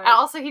was, and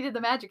also he did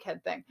the magic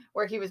head thing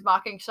where he was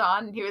mocking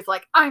Sean and he was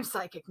like, I'm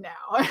psychic now.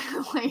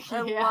 Like,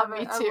 I yeah, love me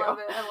it. too.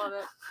 I love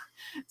it.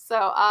 So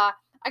I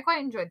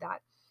quite enjoyed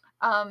that.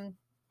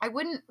 I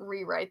wouldn't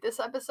rewrite this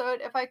episode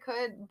if I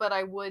could, but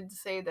I would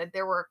say that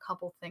there were a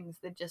couple things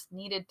that just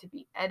needed to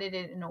be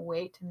edited in a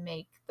way to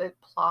make the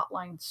plot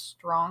line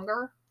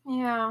stronger.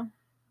 Yeah.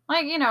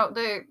 Like, you know,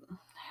 the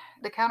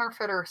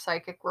counterfeiter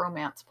psychic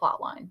romance plot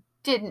line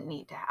didn't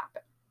need to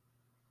happen.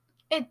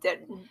 It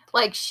didn't.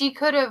 Like, she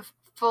could have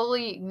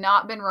fully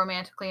not been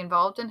romantically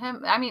involved in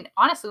him. I mean,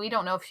 honestly, we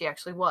don't know if she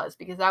actually was,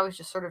 because that was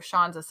just sort of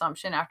Sean's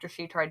assumption after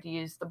she tried to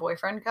use the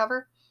boyfriend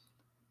cover.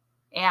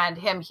 And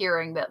him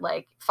hearing that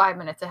like 5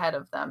 minutes ahead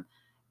of them.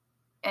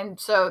 And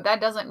so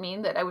that doesn't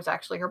mean that I was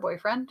actually her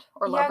boyfriend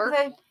or lover.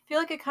 Yeah, I feel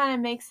like it kind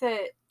of makes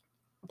it...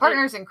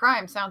 Partners in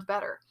crime sounds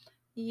better.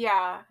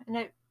 Yeah. And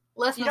it...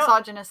 Less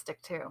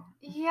misogynistic too.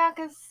 Yeah,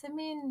 because, I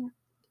mean,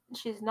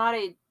 she's not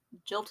a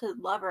jilted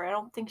lover. I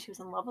don't think she was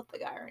in love with the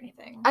guy or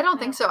anything. I don't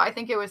think so. I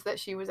think it was that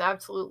she was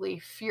absolutely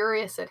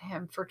furious at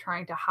him for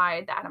trying to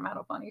hide that amount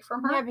of money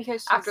from her. Yeah,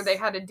 because after they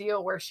had a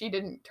deal where she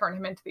didn't turn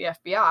him into the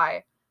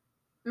FBI...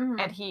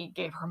 and he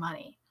gave her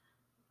money.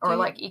 Or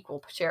like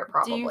equal share,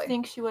 probably. Do you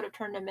think she would have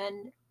turned him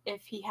in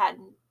if he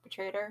hadn't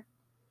betrayed her?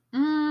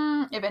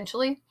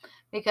 Eventually.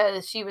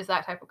 Because she was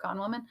that type of con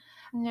woman.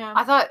 Yeah.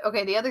 I thought,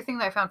 okay, the other thing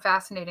that I found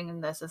fascinating in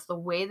this is the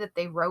way that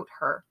they wrote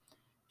her.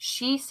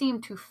 She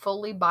seemed to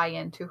fully buy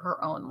into her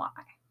own lie.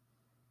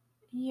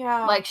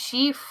 Yeah. Like,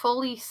 she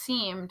fully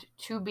seemed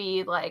to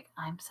be like,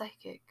 I'm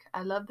psychic.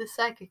 I love the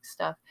psychic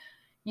stuff.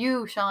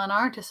 You, Sean,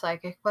 aren't a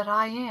psychic, but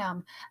I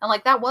am. And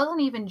like that wasn't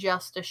even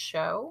just a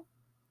show.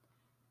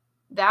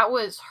 That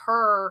was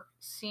her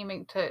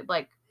seeming to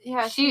like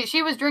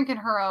she was drinking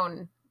her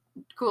own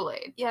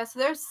Kool-Aid. Yeah, so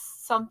there's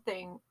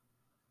something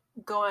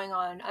going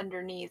on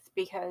underneath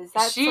because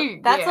that's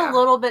a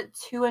little bit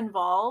too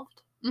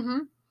involved.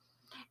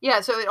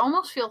 Yeah, so it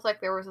almost feels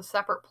like there was a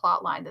separate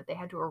plot line that they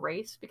had to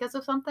erase because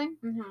of something.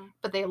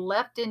 But they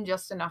left in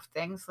just enough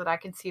things that I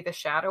can see the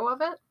shadow of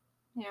it.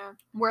 Yeah.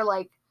 Where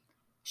like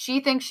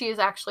she thinks she is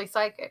actually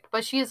psychic,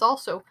 but she is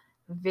also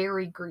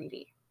very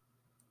greedy.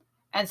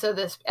 And so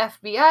this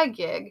FBI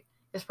gig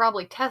is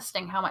probably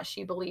testing how much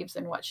she believes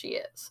in what she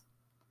is.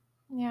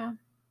 Yeah.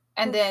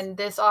 And then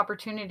this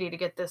opportunity to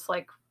get this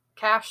like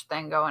cash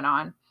thing going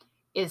on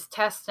is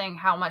testing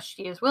how much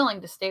she is willing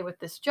to stay with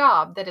this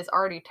job that is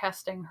already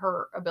testing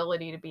her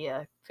ability to be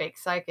a fake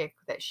psychic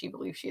that she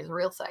believes she is a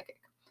real psychic.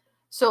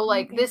 So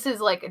like this is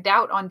like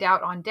doubt on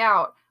doubt on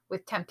doubt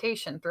with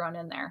temptation thrown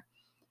in there.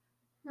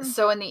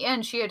 So in the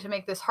end, she had to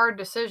make this hard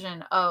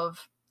decision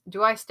of,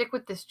 do I stick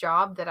with this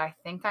job that I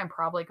think I'm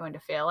probably going to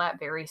fail at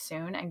very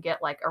soon and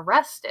get like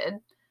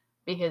arrested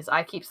because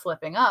I keep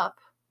slipping up?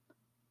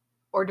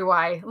 Or do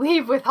I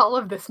leave with all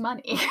of this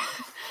money?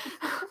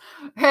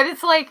 And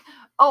it's like,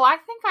 oh, I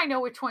think I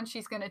know which one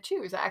she's going to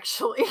choose,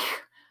 actually.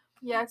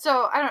 Yeah.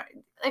 So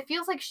it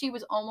feels like she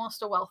was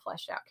almost a well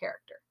fleshed out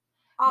character.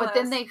 But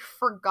then they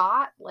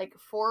forgot like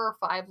 4 or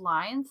 5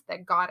 lines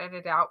that got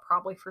edited out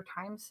probably for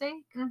time's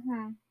sake.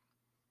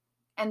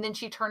 And then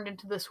she turned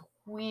into this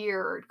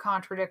weird,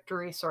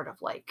 contradictory sort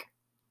of like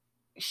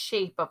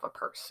shape of a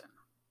person.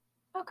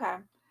 Okay.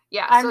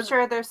 Yeah. I'm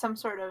sure there's some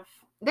sort of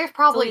there's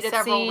probably deleted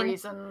several scene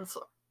reasons.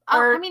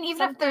 or I mean,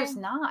 even if there's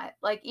something. not,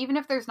 like, even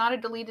if there's not a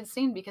deleted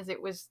scene because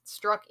it was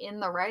struck in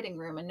the writing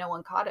room and no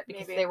one caught it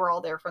because Maybe. they were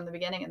all there from the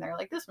beginning and they're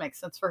like, this makes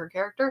sense for her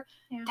character.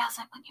 Yeah.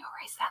 Doesn't when you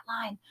erase that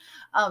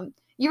line.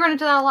 You run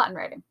into that a lot in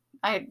writing.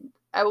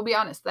 I will be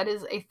honest, that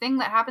is a thing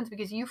that happens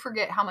because you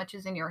forget how much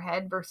is in your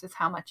head versus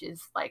how much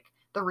is like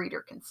the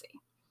reader can see.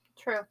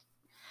 True.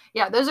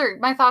 Yeah, those are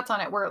my thoughts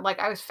on it. Where like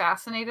I was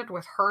fascinated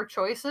with her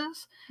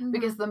choices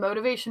because the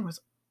motivation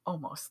was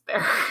almost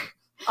there.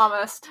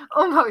 Almost.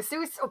 Almost. It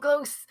was so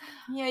close.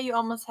 Yeah, you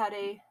almost had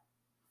a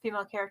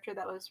female character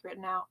that was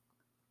written out.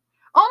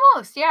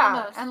 Almost, yeah.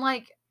 Almost. And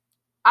like,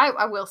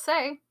 I will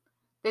say,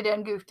 they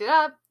done goofed it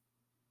up.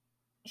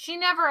 She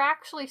never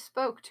actually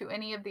spoke to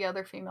any of the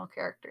other female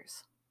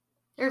characters.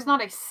 There's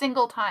not a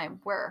single time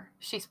where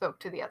she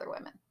spoke to the other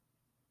women.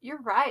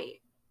 You're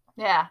right.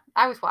 Yeah,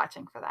 I was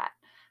watching for that.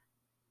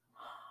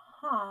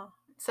 Huh.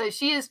 So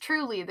she is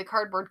truly the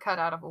cardboard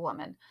cutout of a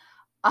woman.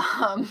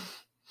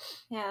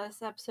 Yeah,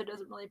 this episode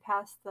doesn't really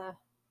pass the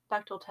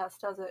Bechdel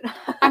test, does it?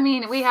 I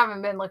mean, we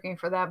haven't been looking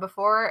for that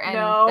before, and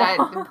No.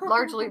 that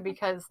largely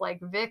because like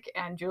Vic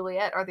and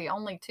Juliet are the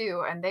only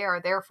two, and they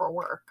are there for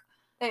work.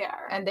 They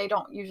are. And they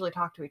don't usually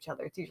talk to each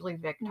other. It's usually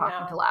Vic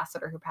talking No. to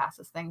Lassiter who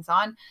passes things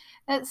on.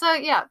 And so,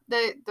 yeah,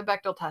 the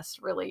Bechdel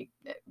test really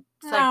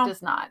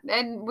does not.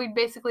 And we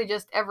basically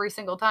just every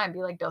single time be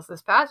like, does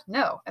this pass?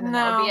 No. And then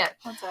that would be it.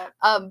 That's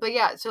it. But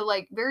yeah, so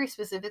like very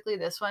specifically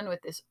this one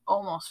with this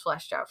almost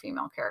fleshed out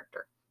female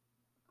character.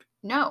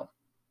 No.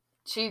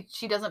 She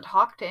doesn't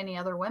talk to any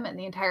other women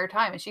the entire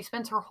time. And she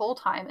spends her whole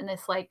time in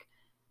this like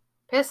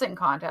pissing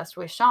contest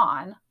with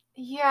Sean.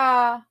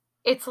 Yeah.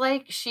 It's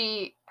like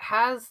she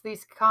has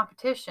these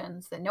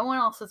competitions that no one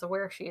else is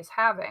aware she is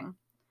having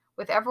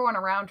with everyone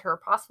around her,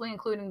 possibly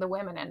including the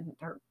women in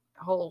her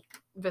whole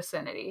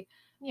vicinity.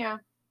 Yeah.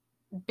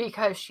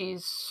 Because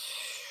she's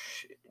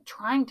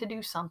trying to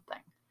do something.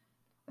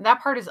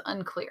 That part is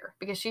unclear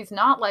because she's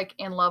not like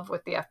in love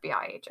with the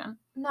FBI agent.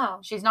 No.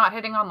 She's not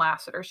hitting on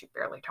Lassiter. She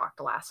barely talked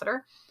to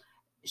Lassiter.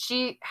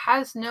 She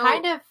has no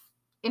kind of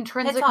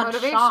intrinsic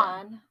motivation.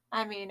 Sean.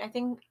 I mean, I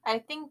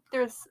think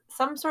there's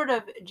some sort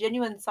of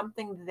genuine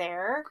something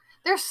there.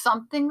 There's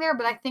something there,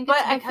 but I think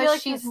it's because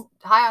like she's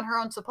high on her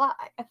own supply.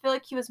 I feel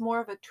like he was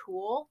more of a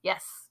tool.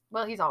 Yes.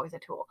 Well, he's always a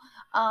tool.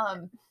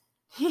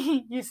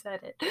 You said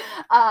it.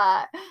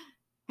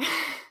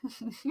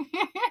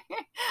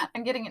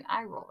 I'm getting an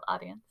eye roll,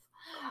 audience.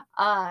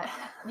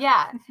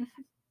 Yeah.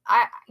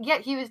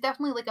 He was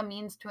definitely like a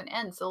means to an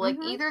end. So like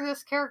either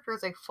this character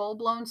is a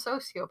full-blown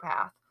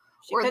sociopath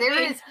or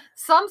there is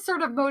some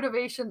sort of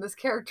motivation this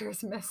character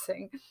is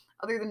missing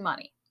other than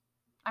money.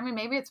 I mean,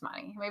 maybe it's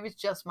money. Maybe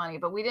it's just money.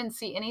 But we didn't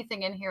see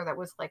anything in here that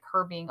was like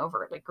her being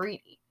overtly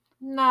greedy.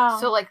 No.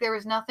 So like there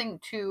was nothing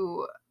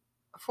to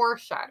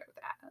foreshadow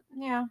that.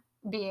 Yeah.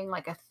 Being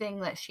like a thing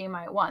that she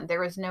might want.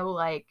 There was no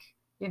like,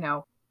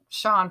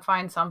 Sean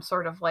finds some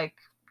sort of like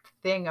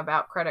thing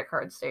about credit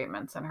card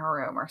statements in her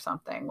room or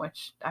something,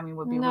 which I mean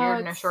would be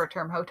weird in a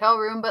short-term hotel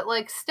room, but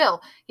like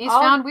still, he's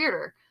found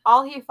weirder.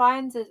 All he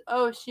finds is,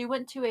 she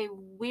went to a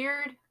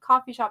weird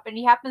coffee shop and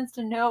he happens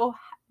to know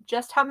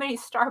just how many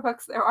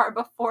Starbucks there are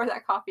before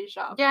that coffee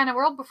shop. Yeah, in a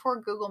world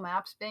before Google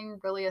Maps being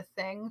really a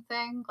thing.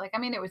 Like, I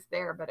mean, it was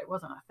there, but it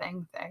wasn't a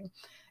thing.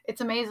 It's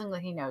amazing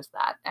that he knows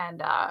that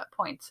and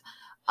points.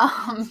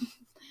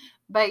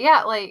 But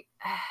yeah, like,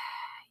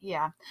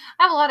 yeah.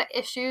 I have a lot of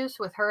issues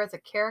with her as a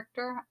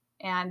character.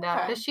 And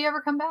does she ever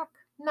come back?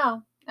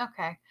 No.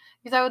 Okay.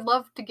 Because I would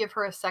love to give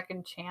her a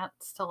second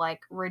chance to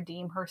like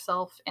redeem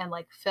herself and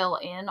like fill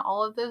in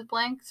all of those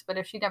blanks. But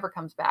if she never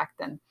comes back,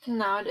 then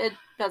no, it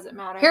doesn't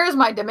matter. Here's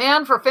my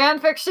demand for fan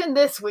fiction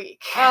this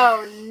week.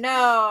 Oh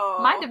no.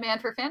 My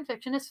demand for fan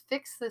fiction is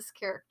fix this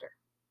character.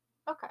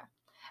 Okay.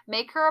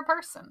 Make her a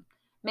person.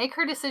 Make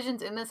her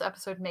decisions in this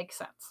episode make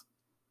sense.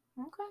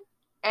 Okay.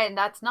 And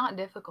that's not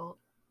difficult.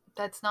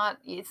 It's not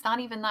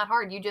even that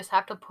hard. You just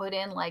have to put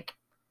in like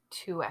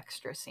 2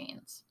 extra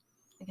scenes.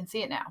 You can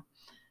see it now.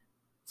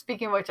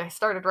 Speaking of which, I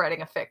started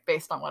writing a fic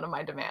based on one of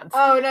my demands.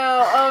 Oh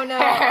no, oh no,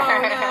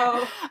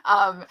 oh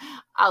no.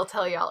 I'll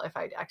tell y'all if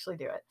I actually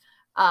do it.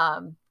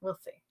 We'll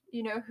see.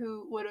 You know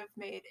who would have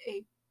made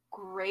a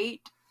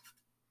great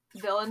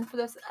villain for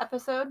this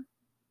episode?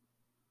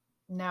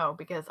 No,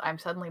 because I'm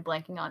suddenly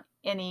blanking on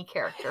any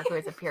character who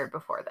has appeared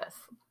before this.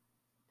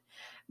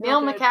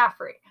 Neil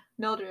McCaffrey.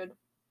 Mildred.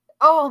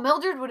 Oh,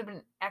 Mildred would have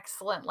been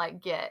excellent,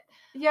 like, get.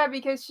 Yeah,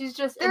 because she's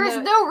just... There is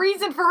no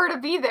reason for her to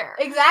be there.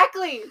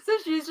 Exactly. So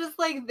she's just,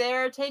 like,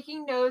 there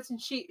taking notes, and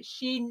she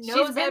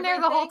knows She's been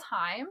there the whole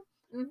time.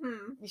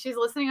 Mm-hmm. She's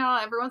listening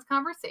on everyone's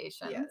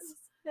conversations. Yes.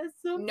 That's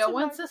so no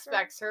one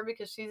suspects her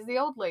because she's the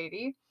old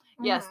lady.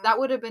 Mm-hmm. Yes, that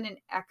would have been an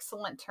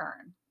excellent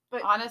turn.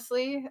 But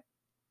honestly...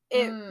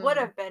 It would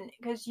have been,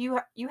 because you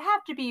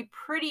have to be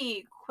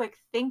pretty quick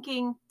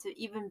thinking to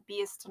even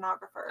be a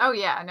stenographer. Oh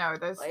yeah, no,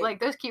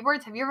 those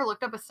keyboards. Have you ever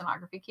looked up a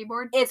stenography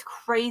keyboard? It's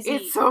crazy.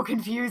 It's so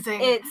confusing.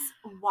 It's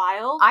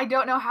wild. I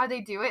don't know how they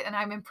do it, and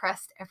I'm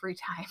impressed every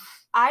time.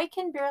 I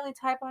can barely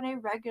type on a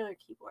regular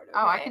keyboard. Okay?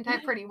 Oh, I can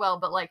type pretty well,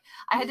 but like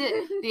I had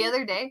to the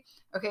other day.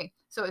 Okay,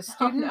 so a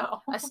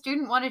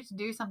student wanted to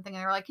do something, and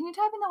they were like, "Can you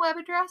type in the web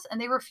address?" And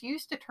they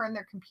refused to turn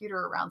their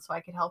computer around so I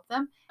could help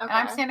them. Okay. And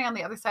I'm standing on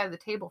the other side of the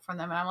table from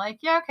them, and I'm like,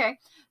 "Yeah, okay."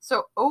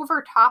 So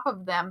over top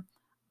of them,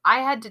 I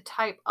had to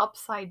type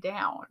upside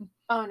down.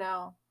 Oh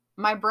no!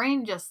 My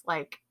brain just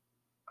like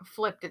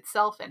flipped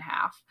itself in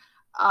half.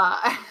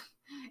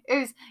 It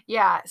was,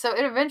 yeah, so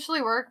it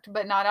eventually worked,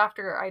 but not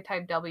after I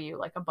typed W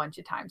like a bunch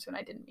of times when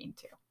I didn't mean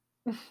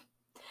to.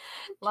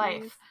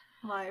 Life.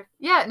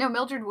 Yeah, no,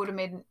 Mildred would have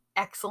made an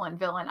excellent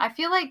villain. I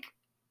feel like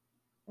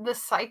the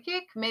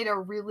psychic made a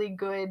really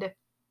good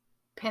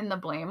pin the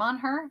blame on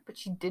her, but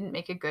she didn't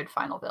make a good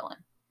final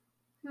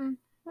villain.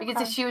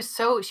 Because she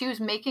was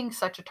making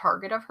such a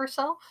target of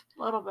herself.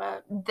 A little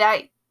bit.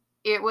 That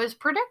it was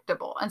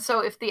predictable. And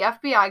so if the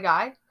FBI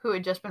guy who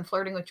had just been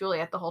flirting with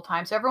Juliet the whole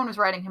time, so everyone was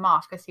writing him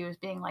off because he was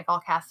being like all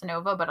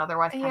Casanova, but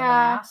otherwise kind of an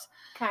ass.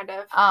 Kind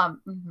of.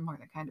 More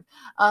than kind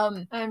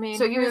of. I mean,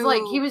 so he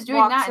was doing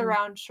walks that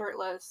around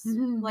shirtless.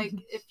 Like,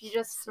 if you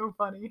just so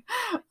funny.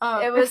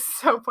 It was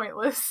so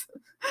pointless.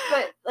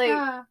 But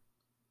like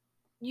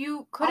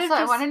you could have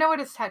I want to know what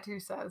his tattoo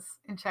says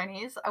in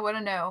Chinese. I want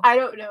to know. I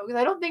don't know, because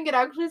I don't think it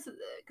actually,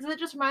 because it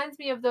just reminds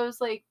me of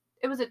those, like,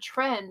 it was a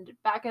trend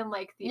back in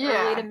like the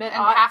early to mid, and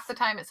half the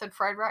time it said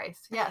fried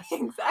rice. Yes,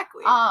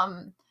 exactly.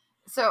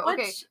 So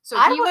okay, so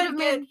he would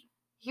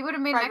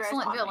have made an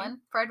excellent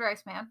villain. Fried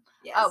rice man.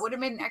 Yes. Would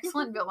have made an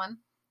excellent villain.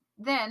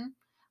 Then,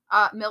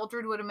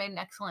 Mildred would have made an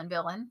excellent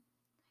villain.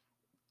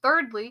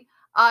 Thirdly,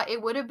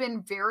 it would have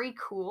been very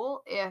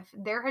cool if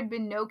there had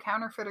been no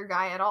counterfeiter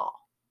guy at all.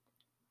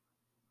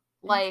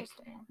 Like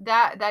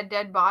that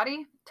dead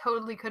body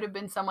totally could have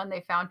been someone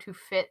they found to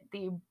fit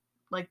the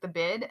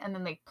bid, and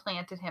then they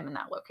planted him in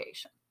that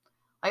location.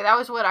 Like that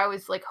was what I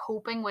was like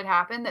hoping would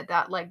happen,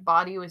 that like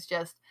body was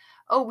just,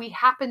 oh, we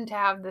happen to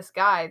have this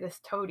guy, this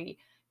toady,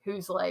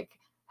 who's like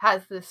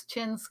has this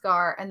chin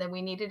scar, and then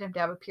we needed him to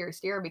have a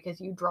pierced ear because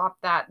you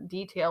dropped that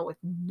detail with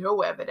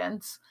no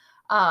evidence.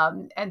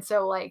 And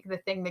so like the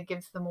thing that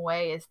gives them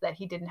away is that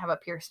he didn't have a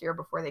pierced ear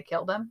before they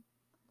killed him.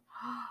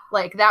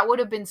 Like that would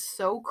have been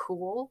so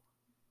cool.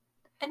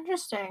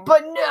 Interesting.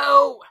 But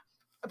no,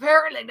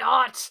 apparently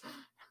not.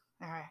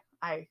 All right.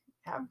 I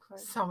have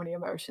so many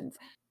emotions.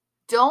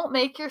 Don't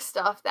make your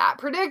stuff that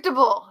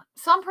predictable.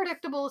 Some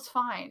predictable is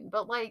fine,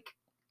 but like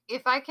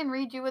if I can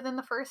read you within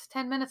the first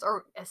 10 minutes,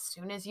 or as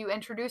soon as you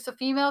introduce a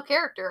female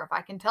character, if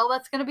I can tell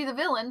that's going to be the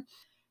villain,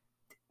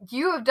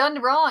 you have done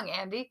wrong,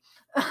 Andy.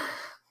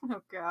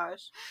 Oh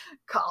gosh.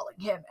 Calling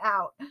him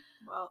out.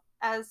 Well,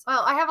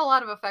 I have a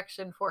lot of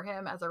affection for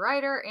him as a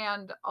writer,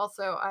 and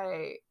also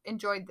I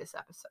enjoyed this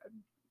episode.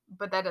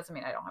 But that doesn't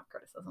mean I don't have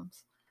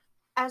criticisms.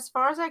 As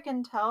far as I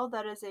can tell,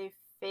 that is a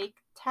fake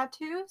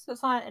tattoo, so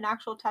it's not an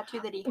actual tattoo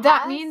that he has.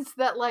 That means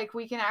that like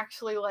we can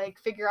actually like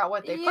figure out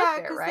what they put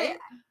there, right?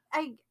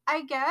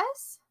 I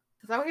guess.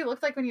 Is that what he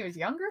looked like when he was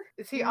younger?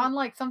 Is he on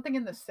like something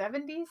in the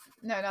 70s?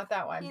 No, not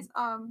that one. He's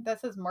that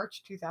says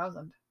March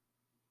 2000.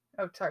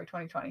 Oh, sorry,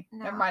 2020.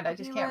 No, never mind. I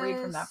just can't read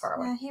from that far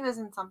away. Yeah, he was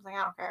in something.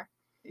 I don't care.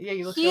 Yeah,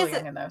 he looks really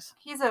young in those.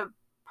 He's a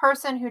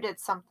person who did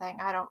something.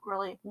 I don't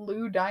really.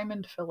 Lou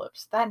Diamond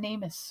Phillips. That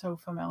name is so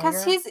familiar.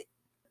 Because he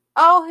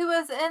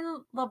was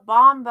in La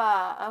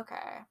Bamba.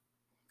 Okay.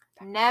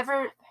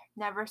 Never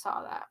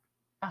saw that.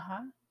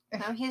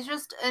 No, he's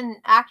just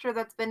an actor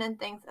that's been in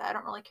things that I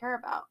don't really care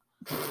about.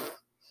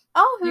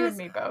 Oh, you and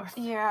me both.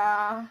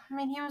 Yeah. I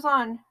mean, he was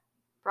on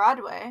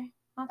Broadway.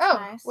 That's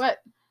nice. What?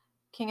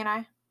 King and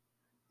I.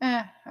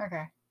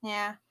 Okay.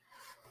 Yeah.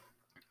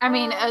 I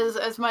mean,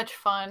 as much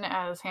fun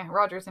as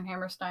Rogers and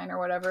Hammerstein or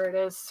whatever it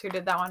is, who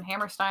did that one,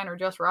 Hammerstein or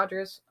just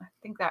Rogers? I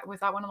think that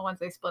was one of the ones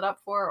they split up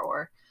for,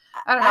 or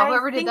I don't know.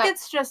 Whoever did that. I think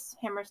it's just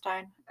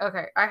Hammerstein.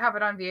 Okay, I have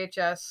it on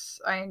VHS.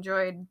 I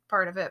enjoyed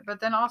part of it, but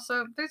then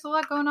also there's a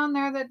lot going on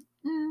there that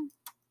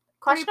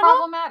pretty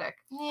problematic.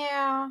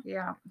 Yeah.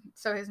 Yeah.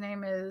 So his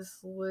name is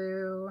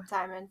Lou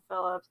Diamond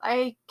Phillips.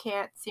 I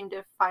can't seem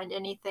to find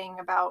anything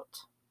about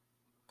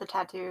the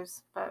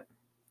tattoos, but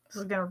this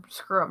is gonna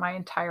screw up my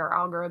entire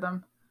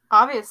algorithm.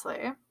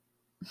 Obviously.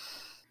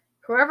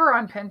 Whoever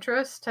on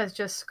Pinterest has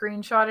just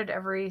screenshotted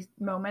every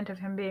moment of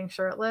him being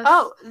shirtless.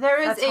 Oh,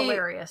 that's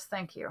hilarious.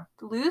 Thank you.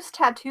 Loose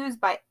Tattoos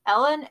by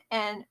Ellen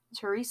and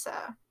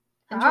Teresa.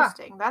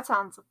 Interesting. That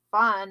sounds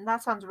fun.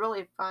 That sounds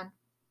really fun.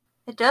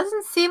 It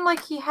doesn't seem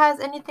like he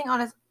has anything on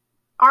his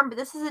arm, but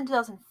this is in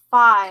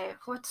 2005.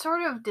 What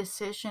sort of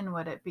decision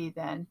would it be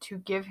then to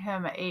give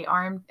him an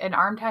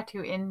arm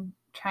tattoo in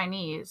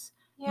Chinese?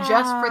 Yeah.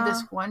 Just for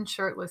this one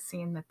shirtless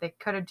scene that they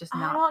could have just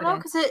not put in. I don't know,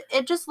 because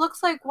it just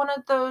looks like one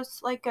of those,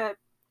 like a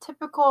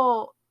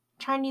typical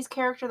Chinese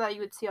character that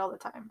you would see all the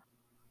time.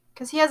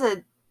 Because he has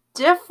a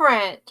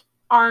different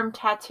arm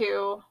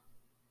tattoo.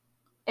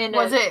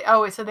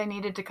 So they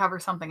needed to cover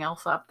something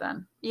else up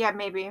then? Yeah,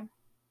 maybe.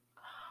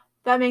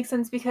 That makes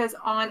sense because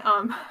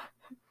on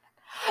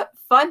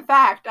fun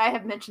fact, I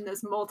have mentioned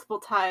this multiple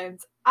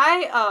times.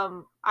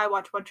 I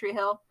watch One Tree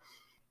Hill,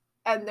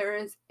 and there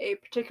is a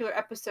particular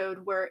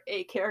episode where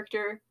a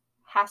character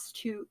has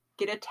to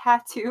get a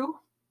tattoo,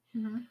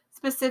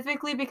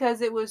 specifically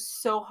because it was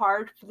so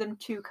hard for them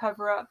to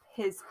cover up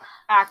his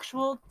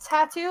actual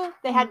tattoo.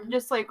 They had to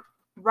just like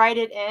write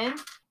it in,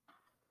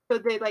 so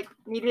they like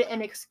needed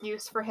an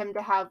excuse for him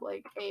to have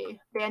like a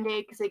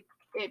band-aid because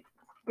it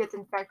gets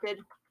infected.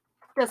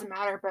 Doesn't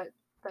matter, but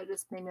that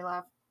just made me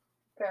laugh.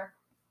 Fair.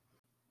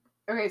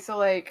 Okay, so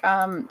like,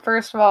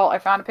 first of all, I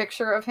found a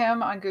picture of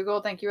him on Google.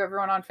 Thank you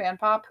everyone on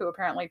FanPop who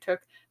apparently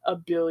took a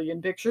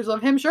billion pictures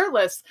of him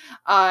shirtless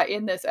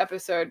in this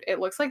episode. It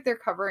looks like they're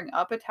covering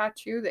up a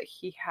tattoo that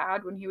he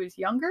had when he was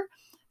younger.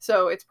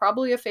 So it's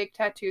probably a fake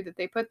tattoo that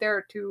they put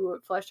there to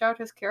flesh out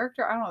his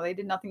character. I don't know. They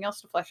did nothing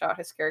else to flesh out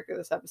his character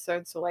this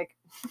episode. So like,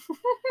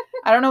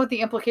 I don't know what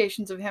the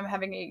implications of him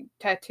having a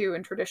tattoo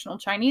in traditional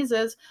Chinese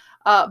is.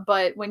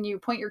 But when you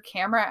point your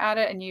camera at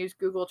it and use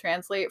Google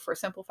Translate for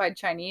simplified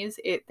Chinese,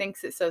 it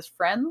thinks it says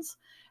friends.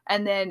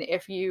 And then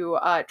if you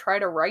try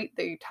to write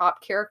the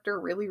top character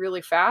really,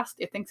 really fast,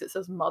 it thinks it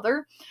says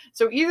mother.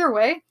 So either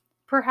way,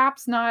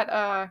 perhaps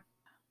not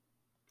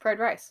fried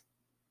rice.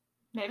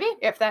 Maybe.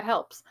 If that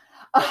helps.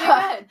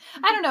 I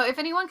don't know. If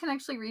anyone can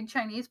actually read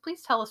Chinese,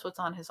 please tell us what's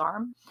on his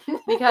arm.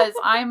 Because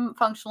I'm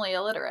functionally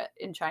illiterate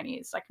in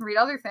Chinese. I can read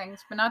other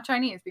things, but not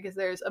Chinese because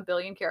there's a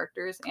billion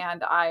characters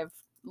and I've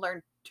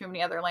learned too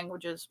many other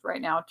languages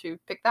right now to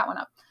pick that one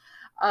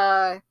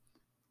up.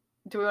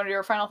 Do we want to do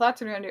our final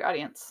thoughts or do we want to do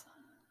audience?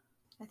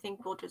 I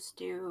think we'll just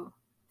do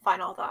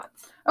final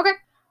thoughts. Okay.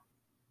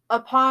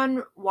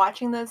 Upon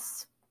watching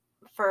this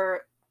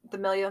for the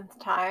millionth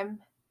time,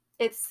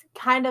 it's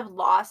kind of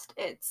lost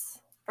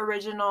its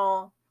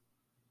original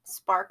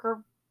spark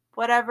or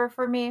whatever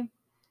for me.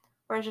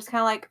 Where it's just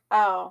kind of like,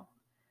 oh,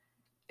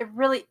 it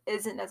really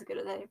isn't as good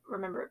as I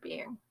remember it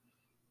being.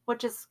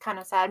 Which is kind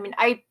of sad. I mean,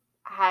 I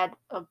had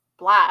a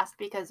blast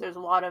because there's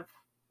a lot of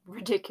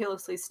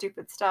ridiculously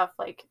stupid stuff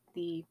like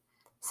the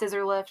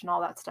scissor lift and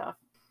all that stuff.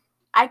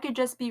 I could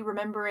just be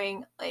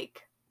remembering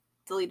like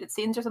deleted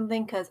scenes or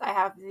something because I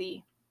have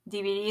the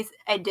DVDs.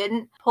 I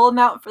didn't pull them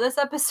out for this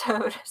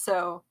episode,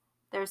 so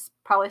there's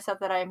probably stuff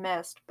that I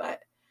missed,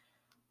 but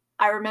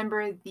I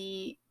remember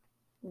the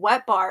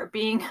wet bar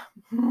being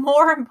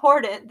more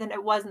important than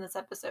it was in this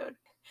episode.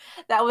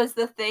 That was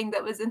the thing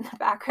that was in the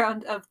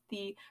background of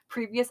the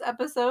previous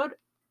episode.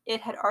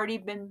 It had already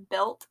been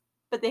built,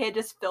 but they had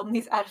just filmed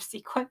these out of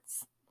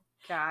sequence.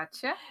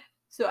 Gotcha.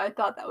 So I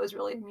thought that was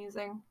really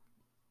amusing.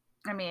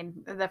 I mean,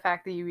 the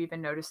fact that you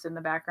even noticed in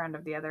the background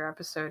of the other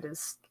episode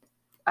is,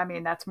 I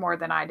mean, that's more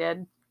than I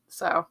did.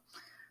 So,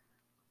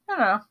 I don't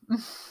know.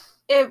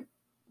 It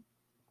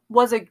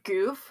was a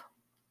goof,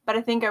 but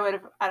I think I would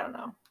have, I don't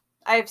know.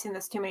 I have seen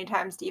this too many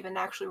times to even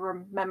actually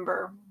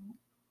remember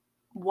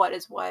what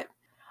is what.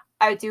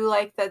 I do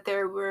like that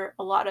there were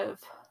a lot of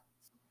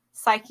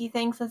psyche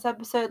things in this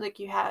episode. Like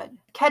you had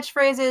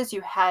catchphrases,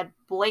 you had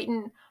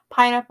blatant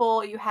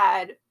pineapple, you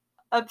had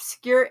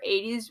obscure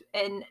 80s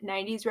and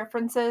 90s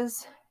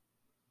references,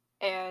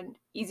 and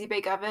Easy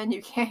Bake Oven.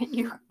 You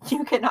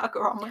cannot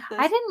go wrong with this.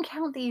 I didn't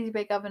count the Easy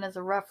Bake Oven as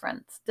a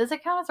reference. Does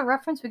it count as a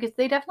reference? Because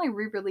they definitely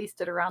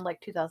re-released it around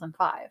like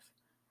 2005.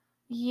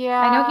 Yeah.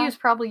 I know he was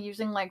probably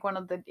using like one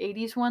of the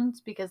 80s ones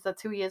because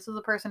that's who he is as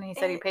a person. He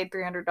said he paid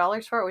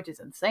 $300 for it, which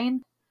is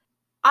insane.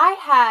 I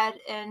had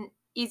an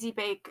Easy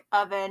Bake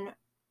Oven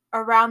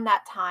around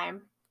that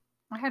time.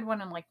 I had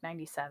one in like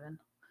 97.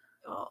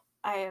 Well,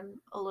 I am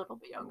a little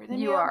bit younger than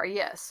you. You are,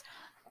 yes.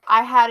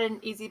 I had an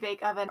Easy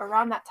Bake Oven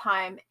around that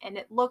time, and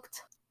it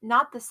looked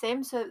not the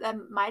same, so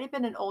that might have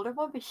been an older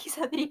one, but he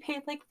said that he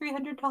paid like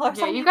 $300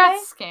 Yeah, on you eBay.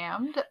 got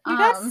scammed. You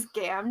got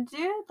scammed,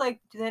 dude?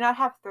 Like, do they not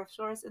have thrift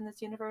stores in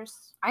this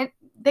universe?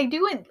 They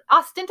do it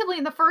ostensibly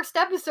in the first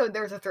episode.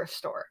 There's a thrift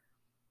store.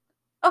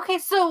 Okay,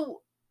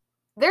 so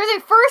there's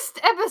a first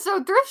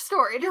episode thrift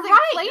store. It is a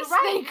place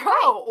they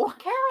go.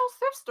 Carol's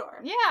thrift store.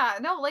 Yeah,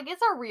 no, like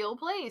it's a real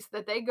place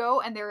that they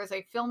go, and there is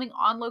a filming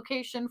on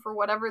location for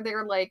whatever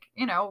they're like,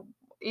 you know,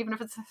 even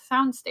if it's a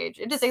soundstage.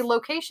 It is a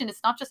location.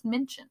 It's not just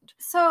mentioned.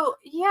 So,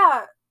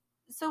 yeah.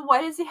 So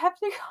why does he have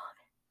to go?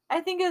 I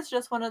think it's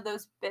just one of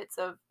those bits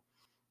of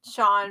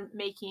Sean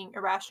making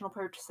irrational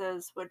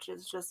purchases, which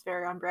is just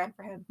very on brand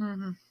for him.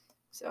 Mm-hmm.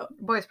 So,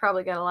 boy's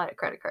probably got a lot of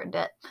credit card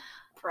debt.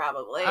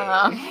 Probably.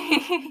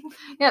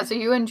 Yeah, so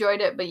you enjoyed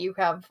it, but you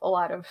have a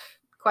lot of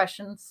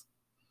questions.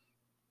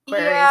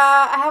 Queries,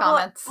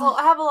 comments.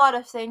 I have a lot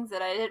of things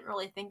that I didn't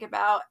really think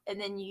about,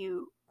 and then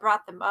you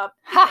brought them up.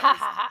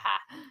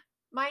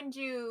 Mind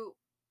you,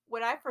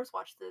 when I first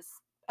watched this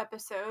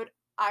episode,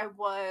 I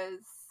was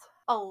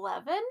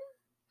 11.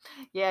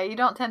 Yeah, you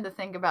don't tend to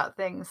think about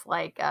things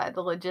like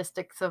the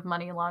logistics of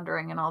money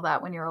laundering and all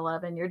that when you're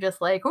 11. You're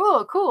just like,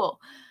 oh, cool.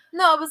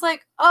 No, I was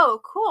like,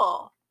 oh,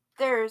 cool.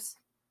 There's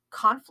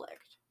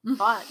conflict.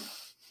 Fun.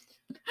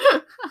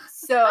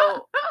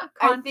 So,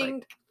 I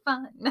think...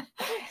 Fun.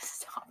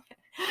 Stop it.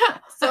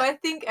 So, I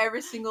think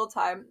every single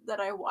time that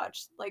I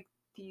watch, like,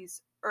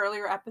 these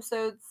earlier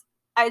episodes,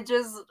 I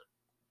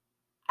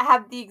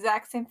have the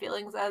exact same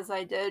feelings as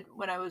I did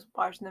when I was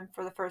watching them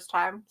for the first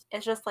time.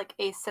 It's just like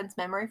a sense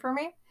memory for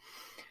me.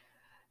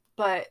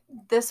 But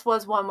this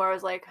was one where I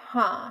was like,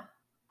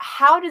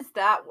 how does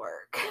that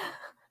work?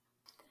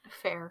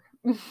 Fair.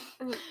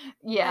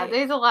 Yeah,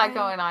 there's a lot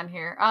going on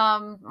here.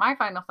 My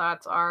final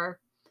thoughts are,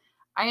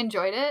 I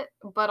enjoyed it,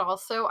 but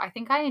also I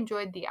think I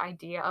enjoyed the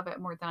idea of it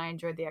more than I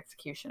enjoyed the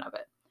execution of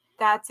it.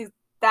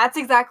 That's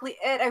exactly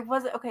it. I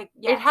wasn't okay.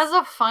 Yes. It has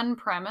a fun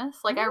premise.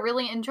 Like, I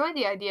really enjoy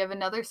the idea of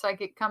another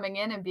psychic coming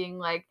in and being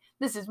like,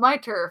 "This is my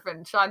turf,"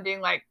 and Sean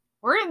being like,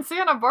 "We're in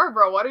Santa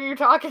Barbara. What are you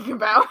talking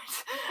about?"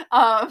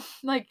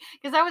 Like,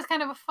 because that was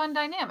kind of a fun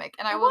dynamic,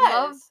 and I would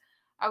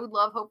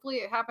love. Hopefully,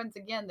 it happens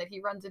again that he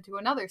runs into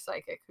another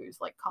psychic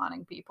who's like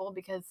conning people,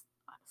 because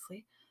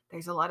honestly,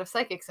 there's a lot of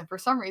psychics, and for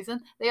some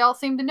reason, they all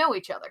seem to know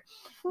each other.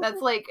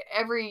 That's like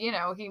every,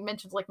 he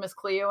mentions like Miss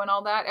Cleo and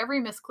all that. Every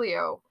Miss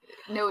Cleo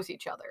knows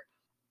each other.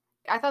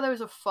 I thought that was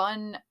a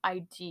fun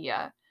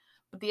idea,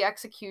 but the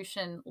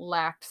execution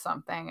lacked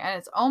something, and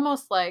it's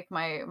almost like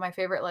my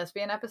favorite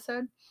lesbian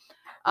episode.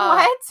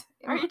 What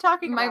are you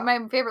talking about? My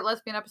favorite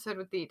lesbian episode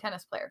with the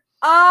tennis player.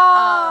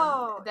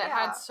 Oh, that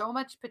had so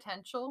much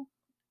potential,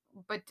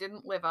 but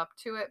didn't live up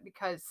to it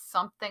because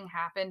something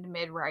happened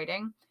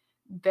mid-writing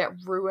that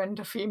ruined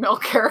a female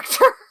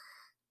character.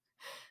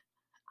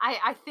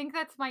 I think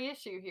that's my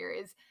issue here,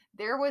 is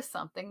there was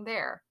something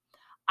there.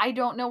 I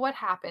don't know what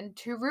happened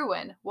to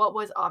ruin what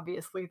was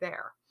obviously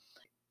there.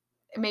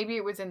 Maybe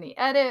it was in the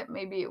edit,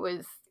 maybe it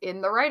was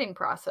in the writing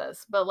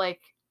process, but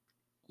like,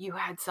 you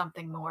had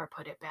something more,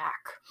 put it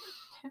back.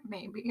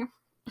 Maybe.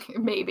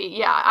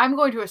 Yeah. I'm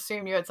going to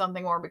assume you had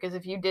something more, because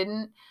if you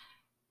didn't,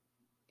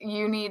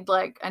 you need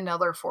like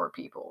another 4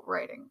 people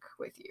writing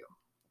with you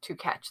to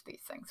catch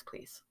these things,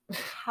 please.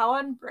 How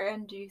on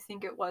brand do you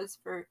think it was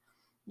for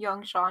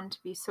young Sean to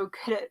be so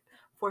good at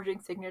forging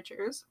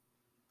signatures?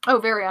 Oh,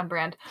 very on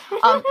brand.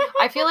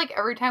 I feel like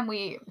every time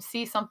we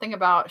see something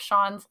about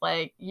Sean's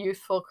like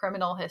youthful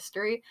criminal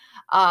history,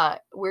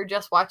 we're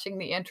just watching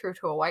the intro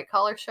to a White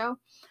Collar show.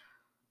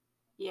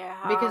 Yeah.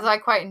 Because I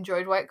quite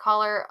enjoyed White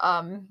Collar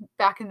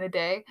back in the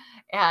day.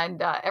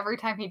 And every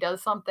time he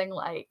does something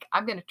like,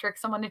 I'm going to trick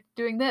someone into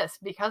doing this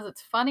because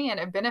it's funny and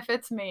it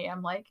benefits me,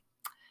 I'm like,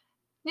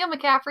 Neil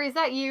McCaffrey, is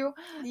that you?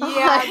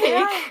 Yeah,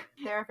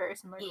 they're very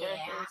similar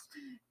characters.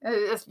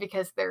 It's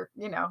because they're,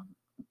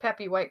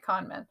 peppy white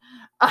con men.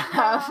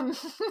 Yeah.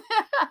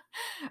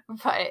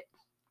 But,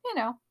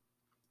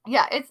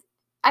 yeah,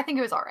 I think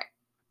it was all right.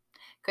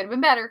 Could have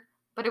been better,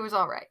 but it was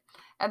all right.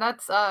 And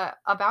that's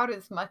about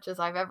as much as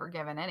I've ever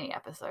given any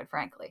episode,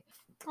 frankly.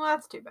 Well,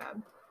 that's too bad.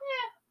 Yeah.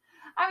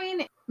 I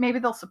mean, maybe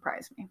they'll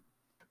surprise me.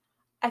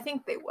 I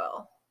think they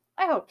will.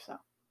 I hope so.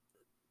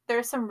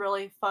 There's some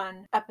really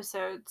fun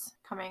episodes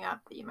coming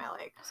up that you might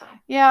like. So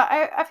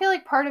yeah, I feel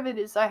like part of it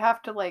is I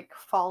have to like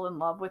fall in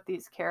love with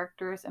these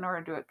characters in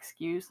order to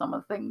excuse some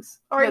of the things.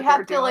 Or you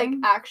have to like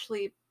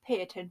actually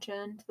pay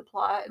attention to the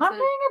plot. I'm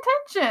paying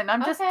attention.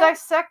 I'm just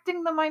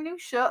dissecting the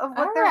minutia of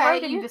what their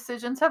writing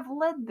decisions have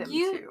led them to.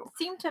 You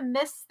seem to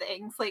miss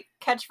things like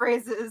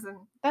catchphrases and...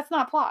 That's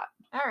not plot.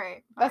 All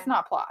right. Fine. That's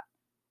not plot.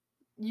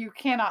 You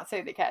cannot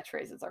say that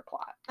catchphrases are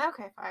plot.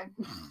 Okay, fine.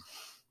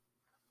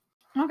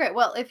 Okay,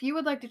 well, if you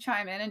would like to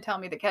chime in and tell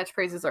me that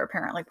catchphrases are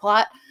apparently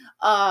plot,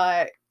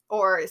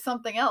 or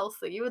something else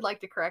that you would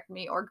like to correct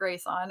me or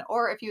Grace on,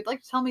 or if you'd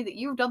like to tell me that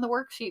you've done the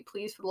worksheet,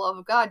 please, for the love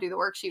of God, do the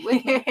worksheet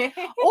with me.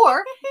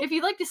 Or if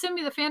you'd like to send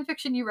me the fan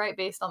fiction you write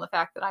based on the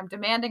fact that I'm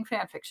demanding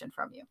fan fiction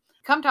from you,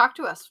 come talk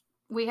to us.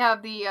 We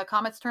have the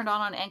comments turned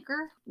on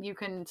Anchor. You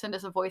can send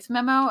us a voice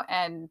memo,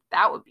 and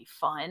that would be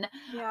fun.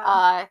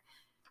 Yeah.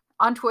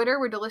 On Twitter,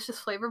 we're Delicious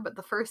Flavor, but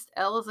the first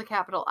L is a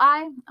capital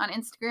I. On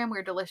Instagram,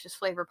 we're Delicious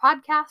Flavor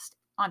Podcast.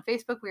 On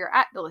Facebook, we are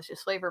at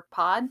Delicious Flavor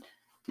Pod.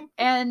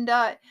 And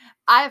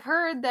I've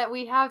heard that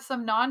we have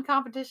some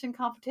non-competition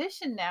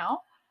competition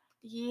now.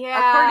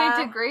 Yeah.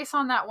 According to Grace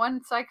on that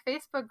one psych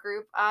Facebook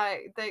group,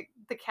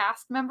 the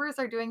cast members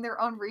are doing their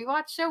own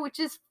rewatch show, which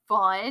is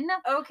fun.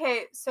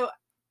 Okay, so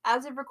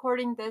as of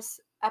recording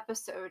this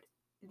episode,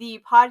 the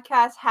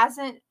podcast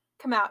hasn't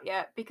come out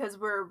yet because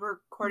we're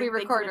recording. We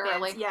record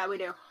early. Yeah, we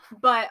do.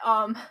 But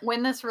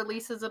when this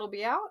releases, it'll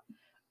be out.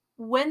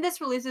 When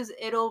this releases,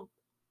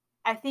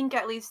 I think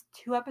at least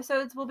 2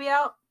 episodes will be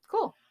out.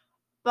 Cool.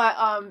 But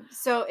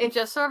so if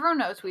just so everyone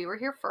knows, we were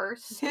here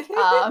first.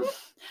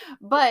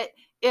 But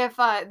if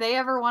they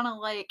ever want to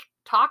like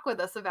talk with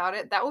us about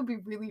it, that would be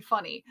really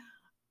funny,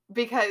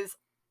 because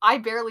I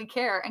barely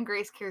care and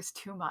Grace cares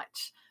too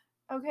much.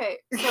 Okay,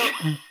 so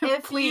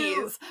if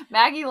please,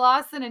 Maggie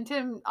Lawson and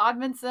Tim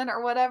Odmanson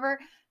or whatever,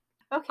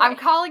 okay, I'm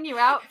calling you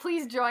out.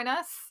 Please join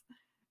us.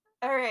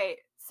 All right.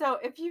 So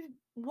if you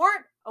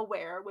weren't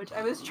aware, which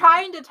I was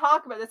trying to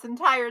talk about this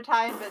entire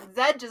time, but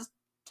Zed just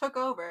took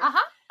over.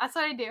 That's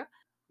what I do.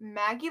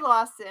 Maggie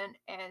Lawson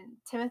and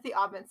Timothy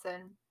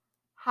Odmanson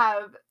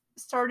have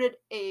started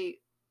a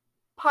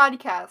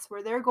podcast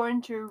where they're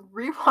going to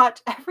rewatch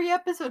every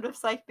episode of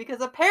Psych,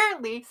 because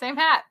apparently same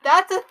hat.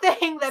 That's a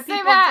thing that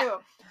people do.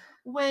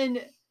 When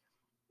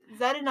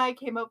Zed and I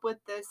came up with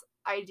this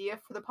idea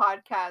for the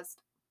podcast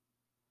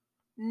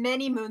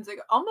many moons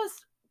ago.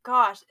 Almost,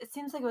 gosh, it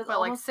seems like it was But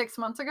like almost 6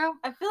 months ago?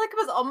 I feel like it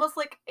was almost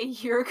like a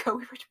year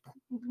ago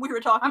we were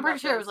talking I'm pretty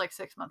about sure it this, was like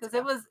 6 months because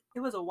ago. it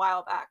was a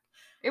while back.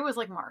 It was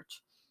like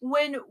March.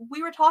 When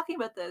we were talking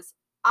about this,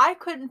 I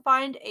couldn't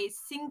find a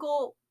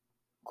single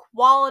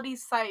quality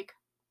psych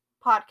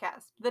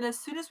podcast. Then as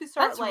soon as we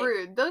started, That's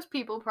rude. Those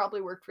people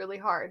probably worked really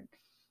hard.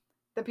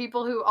 The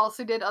people who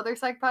also did other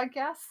psych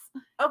podcasts.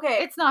 okay,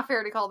 It's not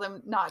fair to call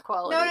them not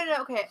quality.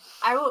 no. Okay,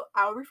 I'll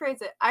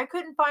rephrase it. I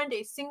couldn't find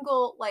a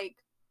single like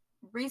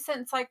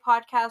recent psych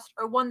podcast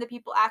or one that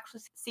people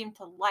actually seem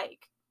to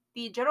like.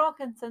 The general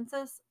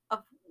consensus of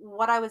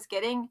what I was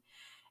getting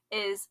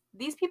is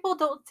these people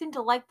don't seem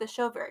to like the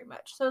show very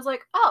much. So I was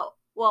like, oh,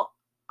 well,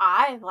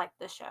 I like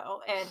the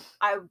show, and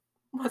I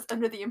was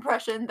under the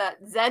impression that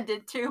Zed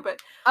did too,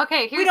 but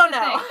okay, we don't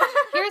know.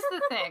 Here's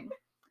the thing.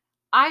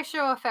 I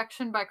show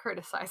affection by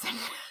criticizing.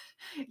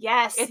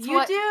 Yes, it's you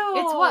what, do.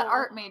 It's what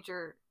art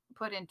major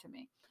put into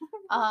me.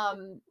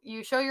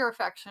 You show your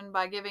affection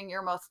by giving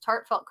your most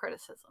heartfelt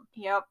criticism.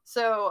 Yep.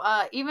 So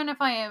even if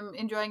I am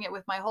enjoying it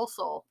with my whole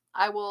soul,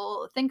 I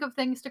will think of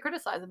things to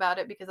criticize about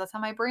it because that's how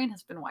my brain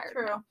has been wired.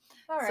 True. Now.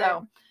 All right.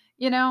 So,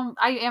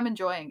 I am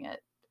enjoying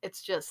it.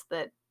 It's just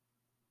that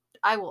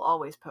I will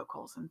always poke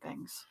holes in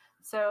things.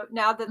 So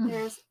now that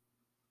there's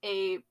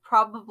a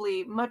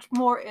probably much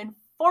more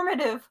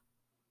informative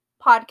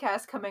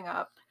podcast coming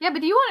up. Yeah,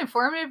 but do you want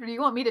informative or do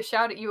you want me to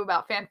shout at you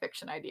about fan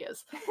fiction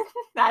ideas?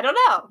 I don't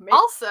know.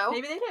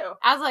 Maybe they do.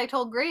 As I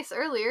told Grace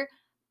earlier,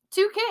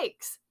 2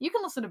 Cakes. You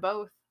can listen to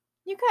both.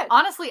 You could.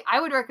 Honestly, I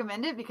would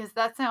recommend it because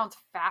that sounds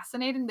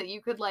fascinating that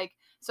you could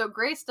so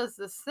Grace does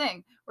this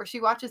thing where she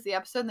watches the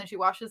episode and then she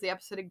watches the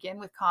episode again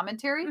with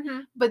commentary. Mm-hmm.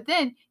 But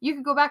then you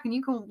can go back and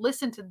you can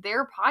listen to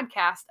their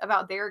podcast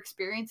about their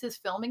experiences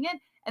filming it.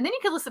 And then you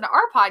can listen to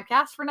our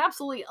podcast for an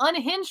absolutely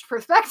unhinged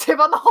perspective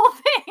on the whole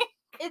thing.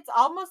 It's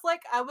almost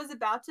like I was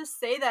about to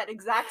say that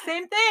exact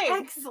same thing.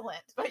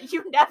 Excellent. But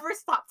you never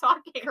stop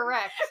talking.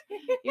 Correct.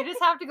 You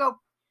just have to go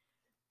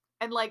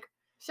and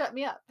shut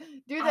me up.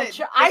 Do that.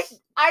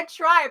 I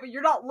try, but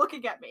you're not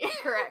looking at me.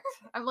 Correct.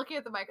 I'm looking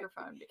at the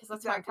microphone because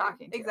that's what I'm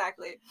talking to.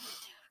 Exactly.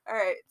 All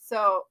right.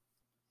 So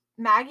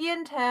Maggie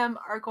and Tim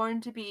are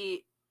going to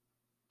be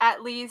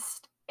at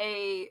least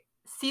a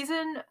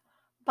season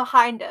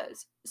behind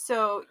us.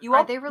 So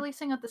Are they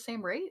releasing at the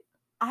same rate?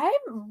 I'm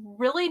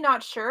really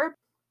not sure.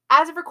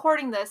 As of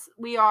recording this,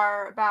 we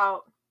are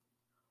about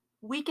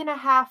a week and a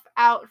half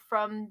out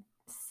from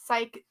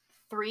Psych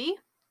 3.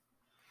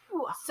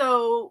 Ooh.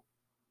 So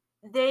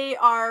they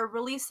are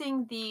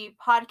releasing the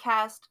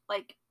podcast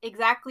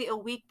exactly a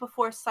week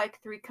before Psych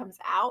 3 comes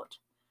out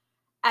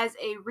as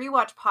a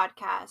rewatch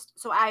podcast.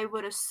 So I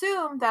would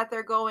assume that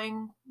they're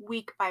going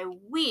week by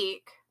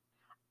week.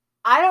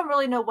 I don't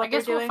really know what they're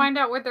doing. I guess we'll find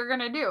out what they're going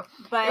to do.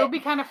 But it would be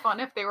kind of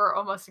fun if they were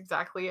almost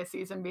exactly a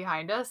season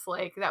behind us.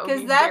 That would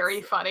be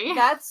very funny.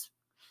 That's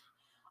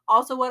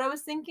also what I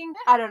was thinking.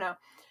 I don't know.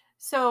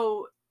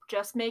 So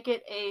just make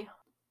it a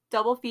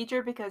double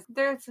feature because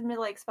there's going to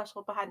be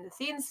special behind the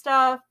scenes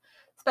stuff,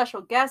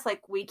 special guests.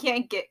 We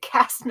can't get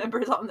cast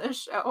members on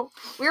this show.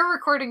 We're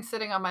recording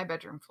sitting on my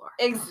bedroom floor.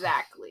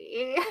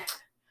 Exactly.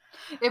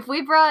 If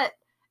we brought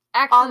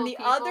actual on the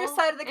other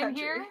side of the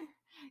country. Here,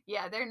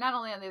 yeah, they're not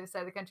only on the other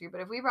side of the country, but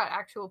if we brought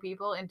actual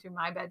people into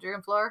my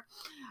bedroom floor,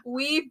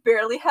 we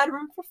barely had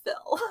room for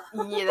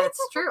Phil. Yeah, that's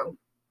true.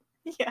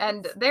 Yes.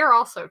 And they're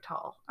also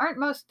tall. Aren't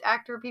most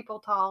actor people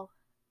tall?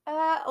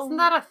 Isn't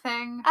that a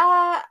thing?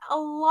 A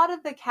lot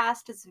of the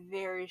cast is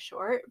very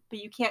short, but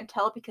you can't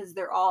tell because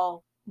they're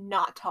all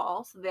not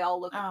tall, so they all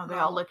look. Oh, they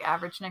all look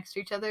average next to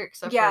each other,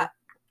 except for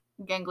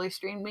gangly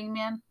streaming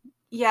man.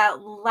 Yeah,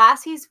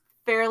 Lassie's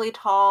fairly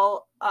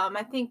tall.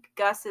 I think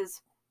Gus is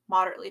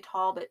moderately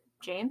tall, but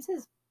James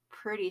is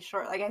pretty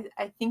short.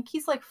 I think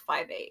he's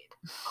 5'8",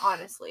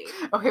 honestly.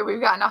 Okay, we've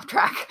gotten off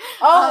track.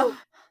 Oh,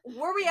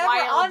 were we ever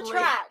wildly. on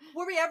track?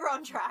 Were we ever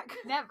on track?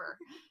 Never.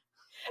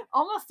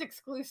 Almost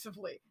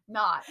exclusively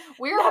not.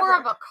 We're Never. more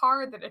of a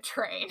car than a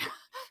train.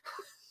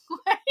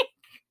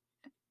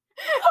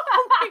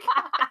 Oh my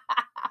god.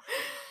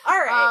 All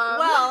right.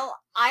 Well,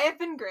 I have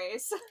been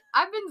Grace.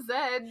 I've been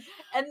Zed.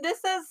 And this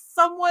has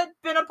somewhat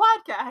been a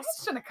podcast.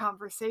 It's been a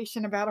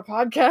conversation about a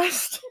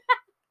podcast.